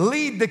not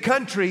lead the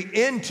country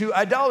into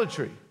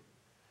idolatry.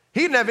 He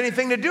didn't have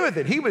anything to do with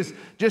it. He was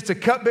just a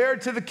cupbearer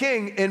to the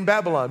king in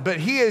Babylon. But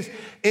he is,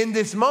 in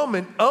this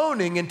moment,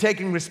 owning and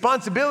taking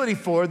responsibility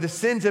for the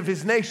sins of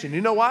his nation.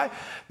 You know why?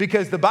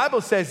 Because the Bible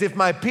says, if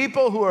my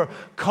people who are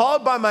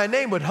called by my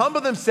name would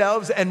humble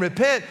themselves and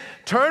repent,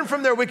 turn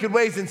from their wicked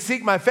ways and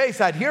seek my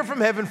face, I'd hear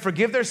from heaven,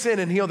 forgive their sin,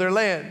 and heal their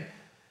land.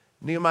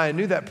 Nehemiah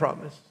knew that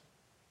promise.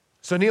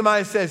 So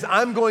Nehemiah says,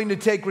 I'm going to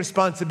take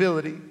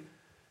responsibility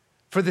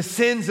for the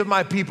sins of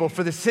my people,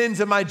 for the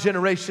sins of my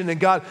generation, and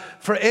God,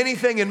 for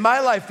anything in my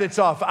life that's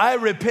off, I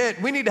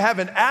repent. We need to have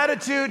an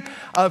attitude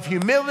of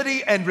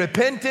humility and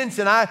repentance,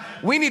 and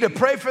we need to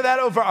pray for that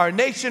over our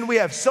nation. We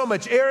have so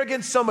much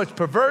arrogance, so much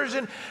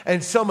perversion,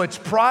 and so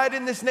much pride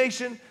in this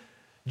nation.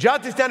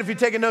 Jot this down if you're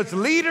taking notes.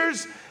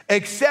 Leaders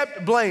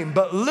accept blame,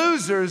 but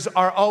losers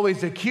are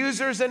always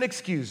accusers and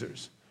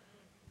excusers.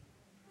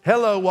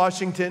 Hello,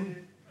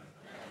 Washington.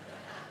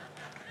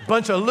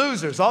 Bunch of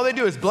losers. All they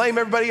do is blame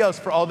everybody else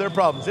for all their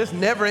problems. It's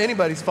never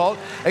anybody's fault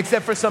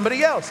except for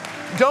somebody else.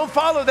 Don't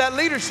follow that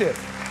leadership.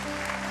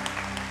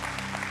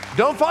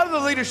 Don't follow the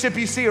leadership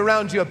you see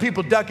around you of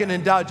people ducking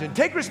and dodging.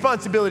 Take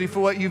responsibility for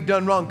what you've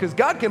done wrong, because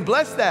God can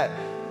bless that.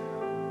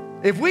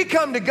 If we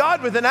come to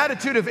God with an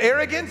attitude of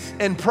arrogance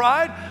and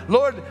pride,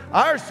 Lord,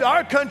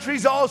 our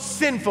country's all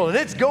sinful and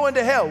it's going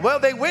to hell. Well,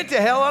 they went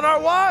to hell on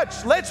our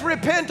watch. Let's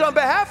repent on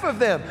behalf of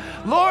them.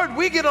 Lord,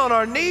 we get on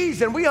our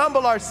knees and we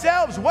humble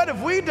ourselves. What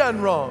have we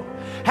done wrong?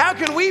 How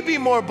can we be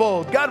more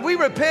bold? God, we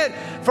repent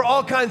for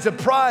all kinds of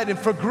pride and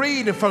for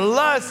greed and for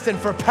lust and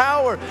for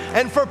power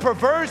and for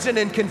perversion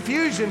and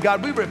confusion.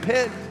 God, we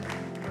repent.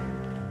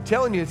 I'm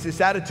telling you, it's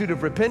this attitude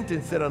of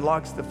repentance that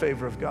unlocks the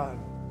favor of God.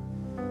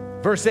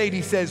 Verse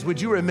 80 says, would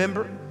you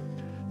remember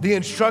the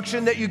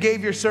instruction that you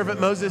gave your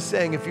servant Moses,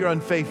 saying, if you're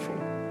unfaithful,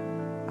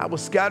 I will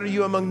scatter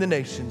you among the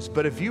nations.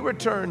 But if you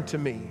return to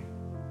me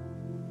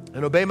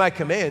and obey my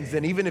commands,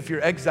 then even if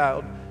you're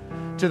exiled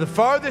to the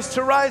farthest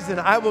horizon,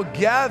 I will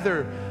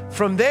gather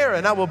from there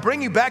and I will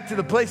bring you back to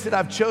the place that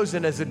I've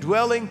chosen as a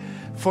dwelling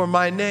for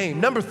my name.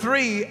 Number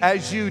 3,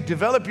 as you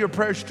develop your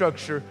prayer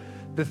structure,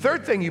 the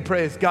third thing you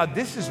pray is, God,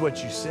 this is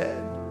what you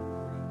said.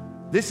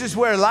 This is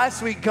where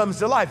last week comes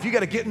to life. You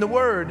got to get in the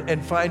Word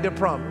and find a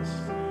promise.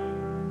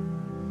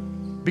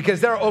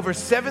 Because there are over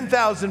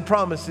 7,000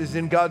 promises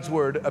in God's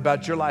Word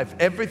about your life.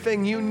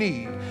 Everything you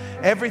need,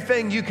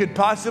 everything you could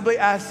possibly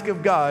ask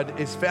of God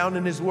is found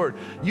in His Word.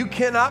 You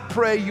cannot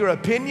pray your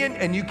opinion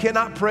and you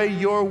cannot pray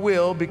your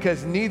will,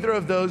 because neither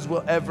of those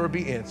will ever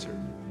be answered.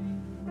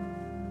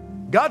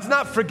 God's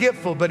not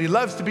forgetful, but He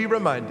loves to be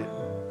reminded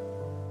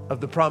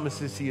of the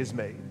promises He has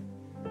made.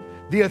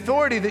 The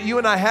authority that you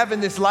and I have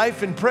in this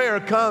life in prayer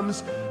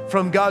comes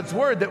from God's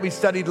Word that we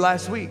studied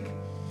last week.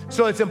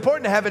 So it's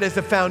important to have it as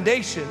a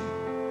foundation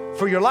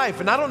for your life.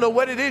 And I don't know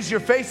what it is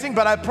you're facing,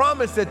 but I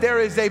promise that there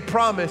is a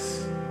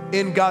promise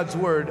in God's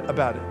Word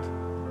about it.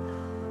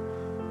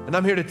 And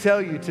I'm here to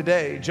tell you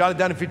today, jot it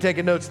down if you're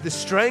taking notes, the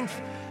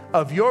strength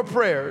of your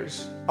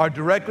prayers are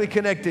directly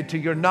connected to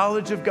your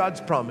knowledge of God's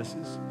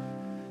promises.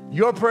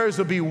 Your prayers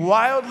will be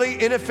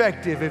wildly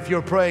ineffective if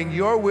you're praying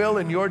your will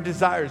and your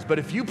desires. But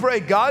if you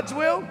pray God's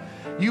will,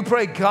 you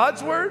pray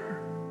God's Word,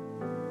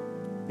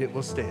 it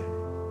will stand.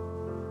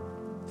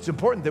 It's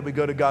important that we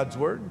go to God's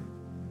Word.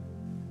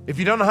 If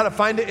you don't know how to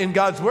find it in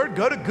God's Word,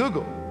 go to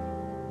Google.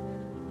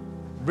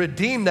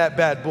 Redeem that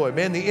bad boy.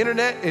 Man, the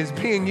internet is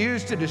being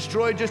used to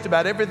destroy just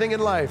about everything in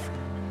life.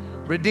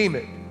 Redeem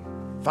it.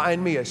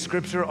 Find me a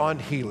scripture on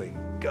healing.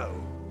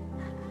 Go.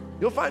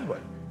 You'll find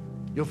one.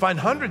 You'll find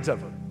hundreds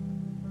of them.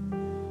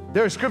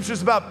 There are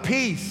scriptures about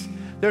peace.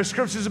 There are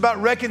scriptures about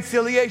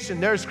reconciliation.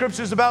 There are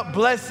scriptures about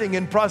blessing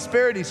and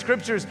prosperity.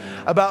 Scriptures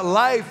about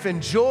life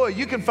and joy.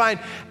 You can find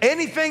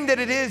anything that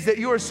it is that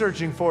you are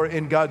searching for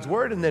in God's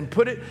Word, and then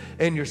put it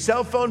in your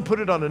cell phone, put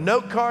it on a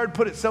note card,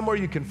 put it somewhere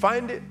you can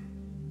find it,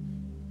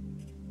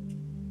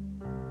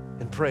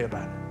 and pray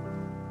about it.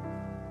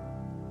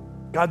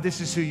 God,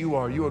 this is who you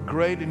are. You are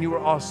great and you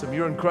are awesome.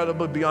 You're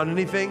incredible beyond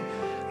anything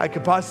I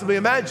could possibly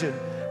imagine.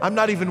 I'm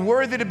not even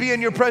worthy to be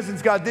in your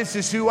presence, God. This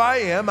is who I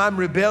am. I'm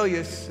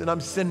rebellious and I'm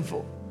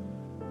sinful.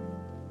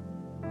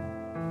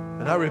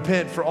 And I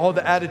repent for all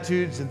the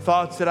attitudes and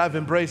thoughts that I've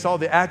embraced, all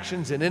the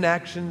actions and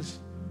inactions.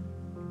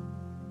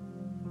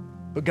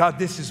 But God,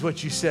 this is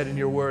what you said in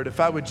your Word. If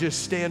I would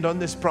just stand on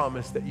this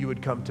promise that you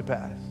would come to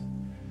pass,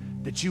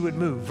 that you would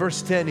move.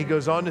 Verse 10, he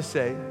goes on to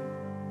say,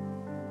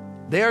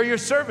 they are your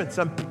servants.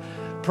 I'm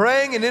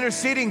praying and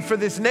interceding for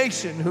this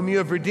nation whom you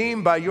have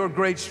redeemed by your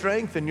great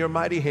strength and your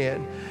mighty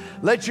hand.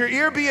 Let your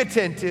ear be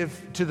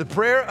attentive to the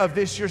prayer of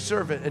this your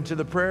servant and to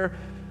the prayer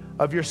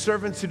of your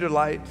servants who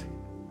delight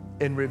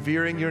in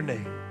revering your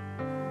name.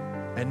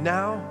 And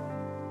now,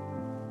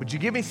 would you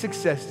give me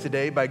success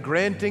today by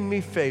granting me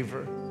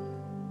favor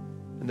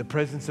in the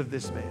presence of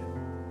this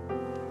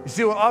man? You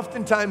see, well,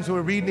 oftentimes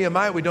when we read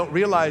Nehemiah, we don't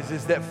realize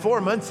is that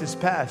 4 months has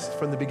passed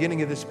from the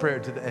beginning of this prayer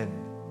to the end.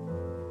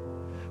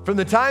 From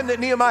the time that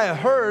Nehemiah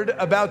heard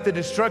about the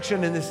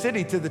destruction in the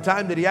city to the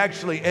time that he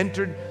actually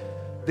entered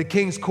the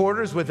king's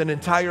quarters with an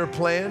entire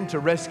plan to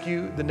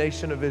rescue the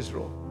nation of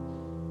Israel.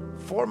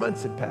 4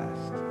 months had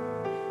passed.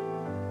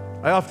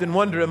 I often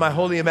wonder in my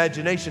holy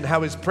imagination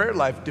how his prayer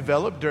life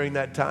developed during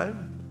that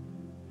time.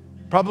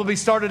 Probably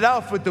started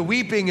off with the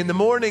weeping and the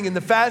mourning and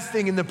the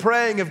fasting and the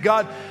praying of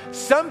God,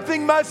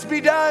 something must be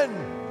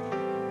done.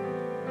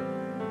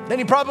 Then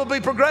he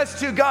probably progressed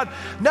to, God,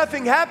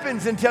 nothing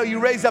happens until you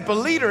raise up a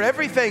leader.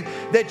 Everything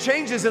that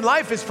changes in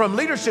life is from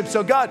leadership.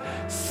 So God,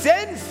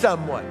 send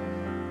someone.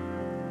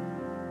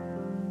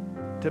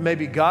 To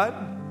maybe, God,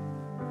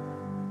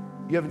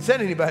 you haven't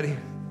sent anybody.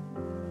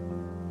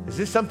 Is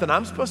this something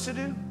I'm supposed to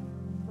do?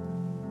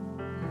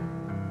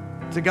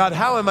 To God,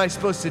 how am I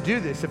supposed to do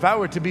this? If I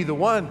were to be the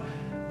one,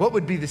 what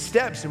would be the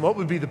steps and what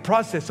would be the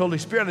process? Holy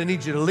Spirit, I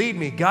need you to lead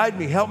me, guide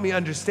me, help me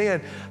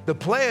understand the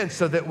plan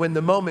so that when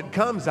the moment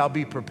comes, I'll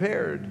be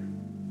prepared.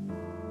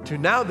 To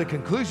now the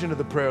conclusion of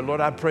the prayer,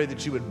 Lord, I pray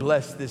that you would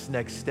bless this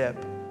next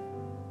step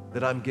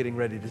that I'm getting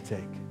ready to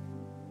take.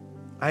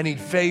 I need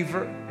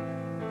favor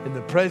in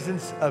the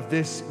presence of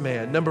this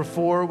man. Number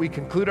 4, we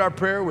conclude our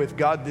prayer with,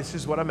 God, this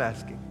is what I'm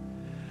asking.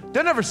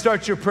 Don't ever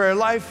start your prayer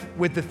life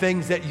with the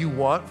things that you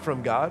want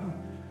from God.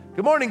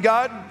 Good morning,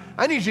 God.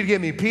 I need you to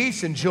give me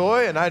peace and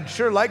joy, and I'd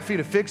sure like for you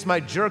to fix my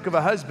jerk of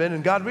a husband.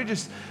 And God, we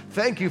just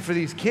thank you for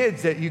these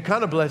kids that you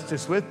kind of blessed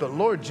us with, but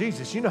Lord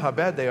Jesus, you know how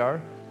bad they are.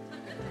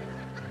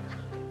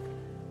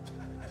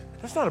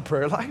 That's not a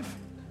prayer life.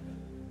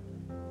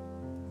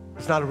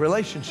 It's not a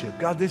relationship.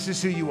 God, this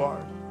is who you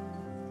are.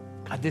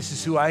 God, this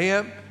is who I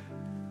am.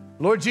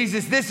 Lord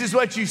Jesus, this is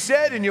what you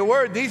said in your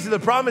word. These are the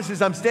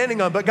promises I'm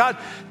standing on. But God,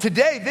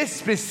 today, this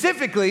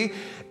specifically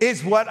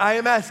is what I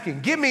am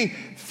asking. Give me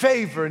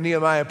favor,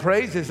 Nehemiah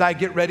prays, as I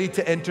get ready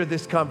to enter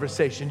this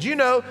conversation. Do you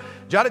know,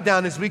 jot it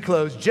down as we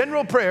close,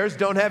 general prayers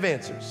don't have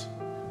answers.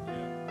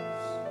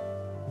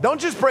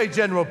 Don't just pray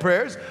general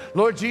prayers.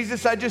 Lord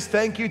Jesus, I just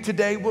thank you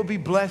today. We'll be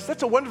blessed.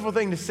 That's a wonderful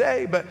thing to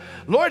say, but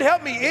Lord,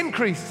 help me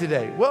increase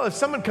today. Well, if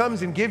someone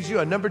comes and gives you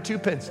a number 2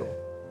 pencil,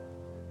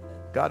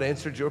 God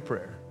answered your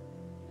prayer.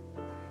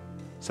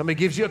 Somebody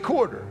gives you a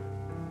quarter,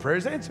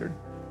 prayer's answered.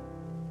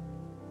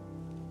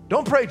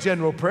 Don't pray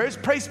general prayers,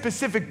 pray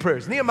specific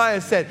prayers.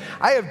 Nehemiah said,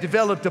 I have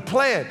developed a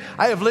plan.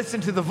 I have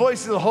listened to the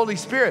voice of the Holy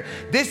Spirit.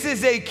 This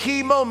is a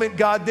key moment,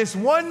 God. This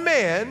one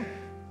man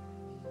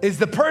is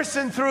the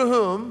person through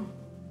whom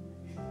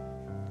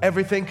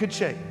everything could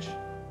change.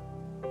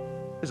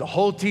 There's a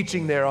whole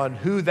teaching there on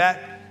who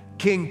that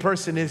king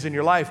person is in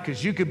your life,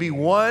 because you could be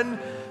one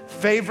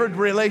favored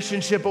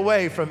relationship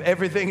away from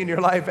everything in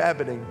your life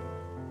happening.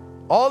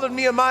 All of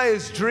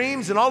Nehemiah's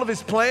dreams and all of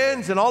his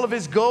plans and all of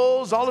his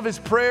goals, all of his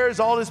prayers,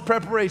 all his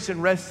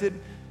preparation rested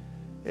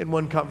in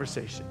one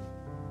conversation.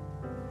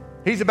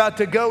 He's about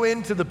to go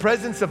into the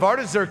presence of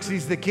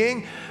Artaxerxes, the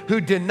king,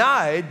 who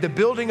denied the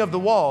building of the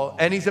wall.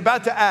 And he's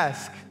about to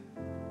ask,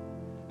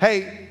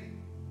 hey,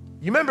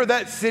 you remember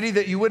that city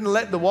that you wouldn't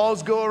let the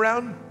walls go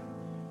around?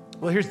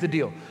 Well, here's the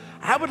deal.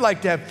 I would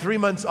like to have 3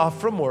 months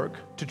off from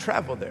work to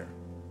travel there.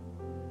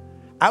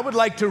 I would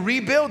like to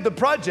rebuild the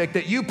project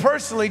that you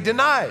personally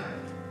denied.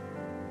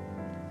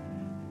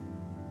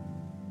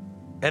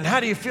 And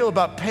how do you feel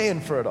about paying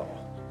for it all?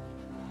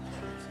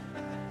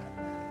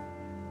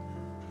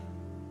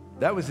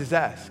 That was his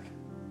ask.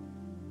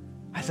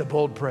 That's a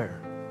bold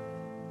prayer.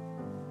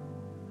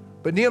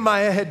 But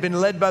Nehemiah had been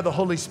led by the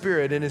Holy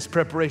Spirit in his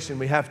preparation,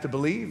 we have to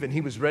believe, and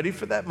he was ready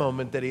for that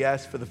moment that he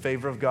asked for the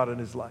favor of God in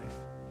his life.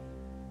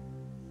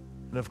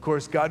 And of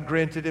course, God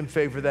granted him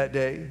favor that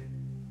day,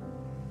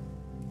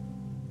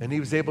 and he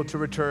was able to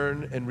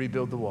return and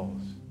rebuild the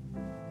walls.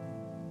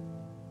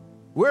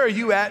 Where are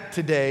you at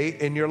today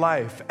in your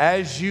life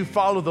as you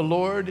follow the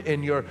Lord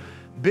in your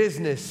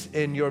business,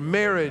 in your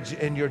marriage,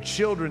 in your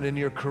children, in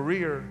your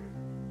career?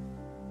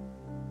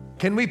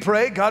 Can we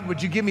pray, God,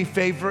 would you give me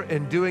favor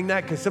in doing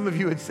that? Because some of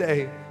you would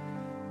say,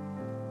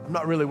 I'm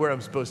not really where I'm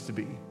supposed to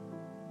be.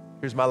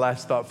 Here's my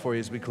last thought for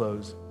you as we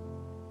close.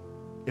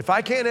 If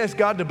I can't ask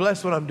God to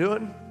bless what I'm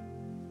doing,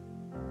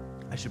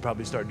 I should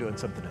probably start doing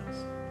something else.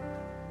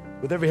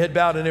 With every head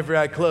bowed and every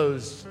eye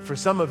closed, for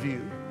some of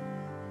you,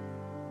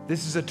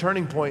 this is a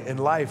turning point in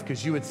life,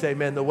 because you would say,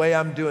 man, the way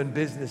I'm doing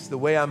business, the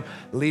way I'm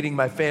leading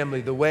my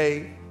family, the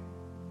way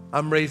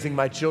I'm raising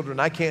my children,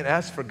 I can't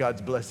ask for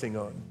God's blessing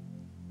on.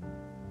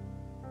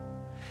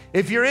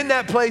 If you're in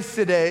that place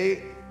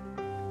today,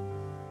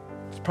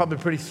 it's probably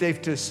pretty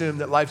safe to assume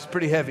that life's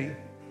pretty heavy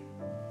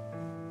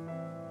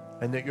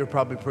and that you're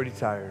probably pretty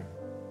tired,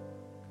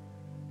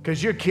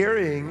 because you're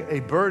carrying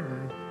a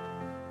burden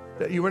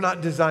that you were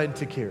not designed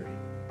to carry.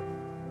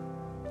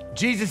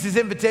 Jesus'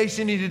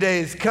 invitation to you today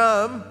is,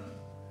 come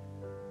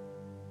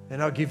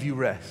and I'll give you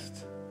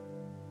rest.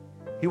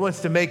 He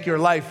wants to make your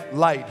life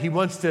light. He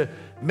wants to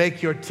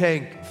make your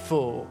tank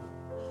full.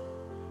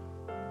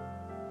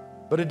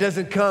 But it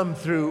doesn't come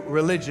through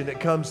religion. It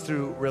comes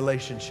through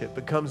relationship.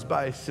 It comes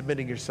by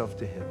submitting yourself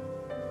to Him.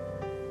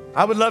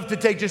 I would love to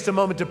take just a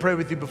moment to pray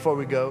with you before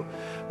we go.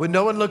 With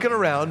no one looking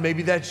around,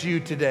 maybe that's you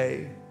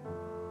today.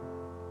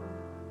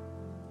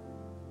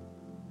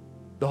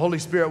 The Holy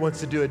Spirit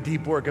wants to do a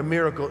deep work, a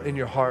miracle in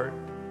your heart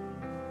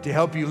to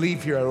help you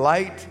leave here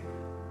light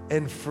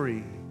and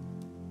free.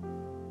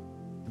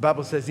 The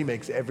Bible says He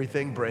makes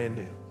everything brand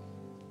new.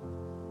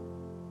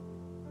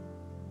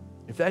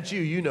 If that's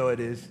you, you know it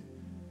is,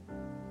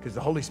 because the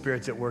Holy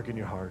Spirit's at work in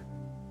your heart.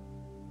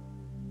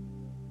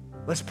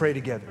 Let's pray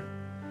together.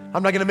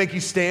 I'm not going to make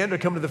you stand or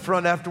come to the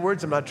front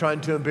afterwards. I'm not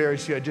trying to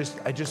embarrass you. I just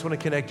want to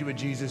connect you with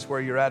Jesus where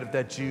you're at, if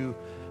that's you,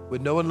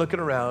 with no one looking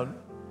around.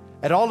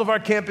 At all of our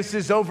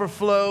campuses,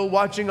 Overflow,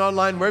 watching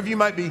online, wherever you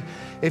might be,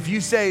 if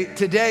you say,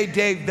 today,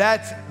 Dave,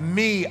 that's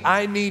me.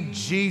 I need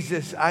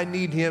Jesus. I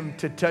need Him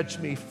to touch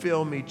me,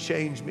 fill me,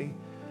 change me.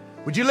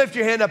 Would you lift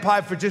your hand up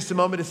high for just a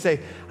moment to say,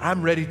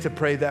 I'm ready to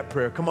pray that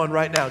prayer? Come on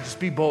right now.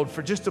 Just be bold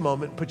for just a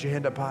moment. Put your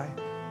hand up high.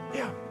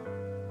 Yeah,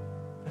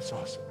 that's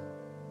awesome.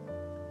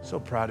 So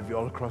proud of you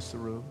all across the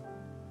room.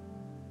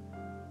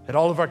 At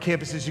all of our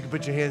campuses, you can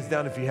put your hands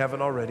down if you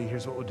haven't already.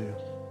 Here's what we'll do.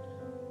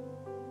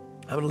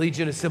 I'm going to lead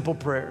you in a simple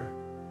prayer.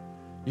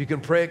 You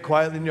can pray it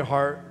quietly in your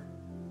heart,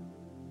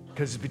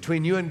 because it's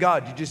between you and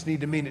God. You just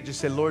need to mean it. Just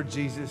say, Lord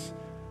Jesus,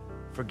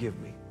 forgive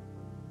me.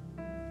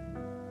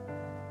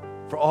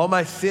 For all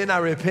my sin, I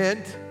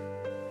repent.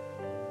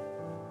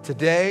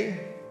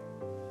 Today,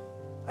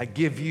 I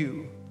give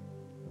you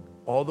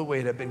all the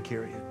weight I've been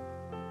carrying.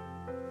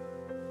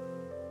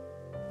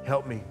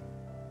 Help me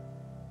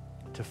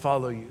to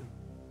follow you.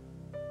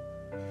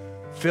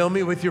 Fill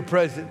me with your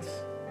presence.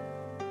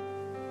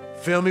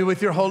 Fill me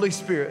with your Holy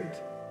Spirit.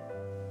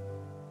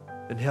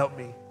 And help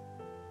me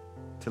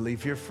to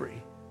leave here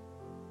free.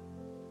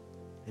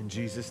 In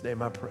Jesus'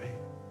 name I pray.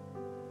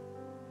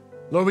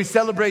 Lord, we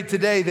celebrate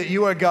today that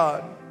you are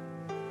God.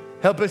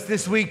 Help us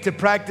this week to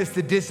practice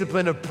the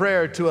discipline of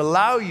prayer, to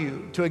allow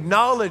you, to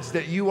acknowledge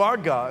that you are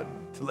God,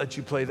 to let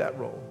you play that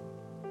role.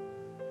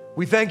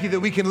 We thank you that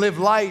we can live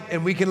light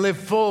and we can live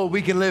full,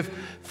 we can live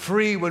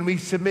free when we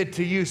submit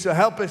to you. So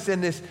help us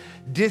in this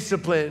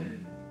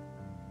discipline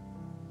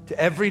to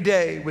every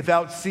day,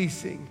 without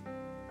ceasing,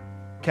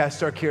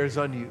 cast our cares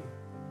on you.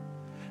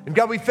 And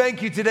God, we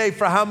thank you today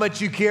for how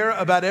much you care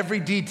about every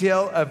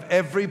detail of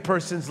every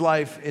person's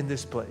life in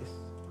this place.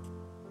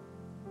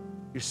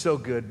 You're so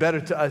good, better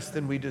to us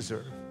than we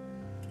deserve.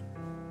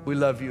 We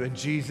love you. In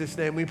Jesus'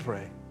 name we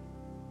pray.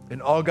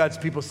 And all God's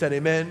people said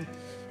amen.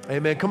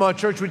 Amen. Come on,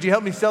 church, would you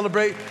help me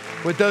celebrate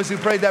with those who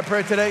prayed that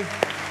prayer today?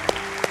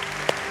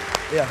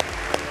 Yeah.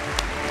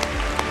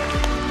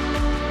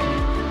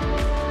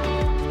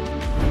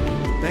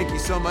 Thank you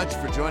so much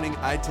for joining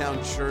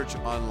iTown Church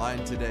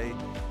online today.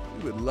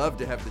 We would love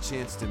to have the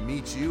chance to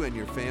meet you and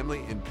your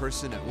family in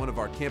person at one of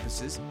our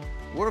campuses.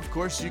 Or, of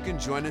course, you can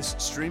join us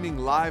streaming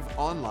live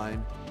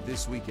online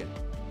this weekend.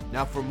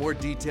 Now, for more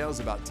details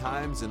about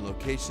times and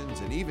locations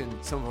and even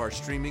some of our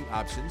streaming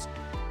options,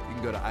 you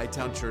can go to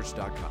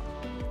itownchurch.com.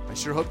 I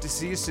sure hope to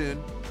see you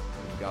soon.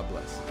 God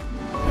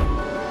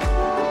bless.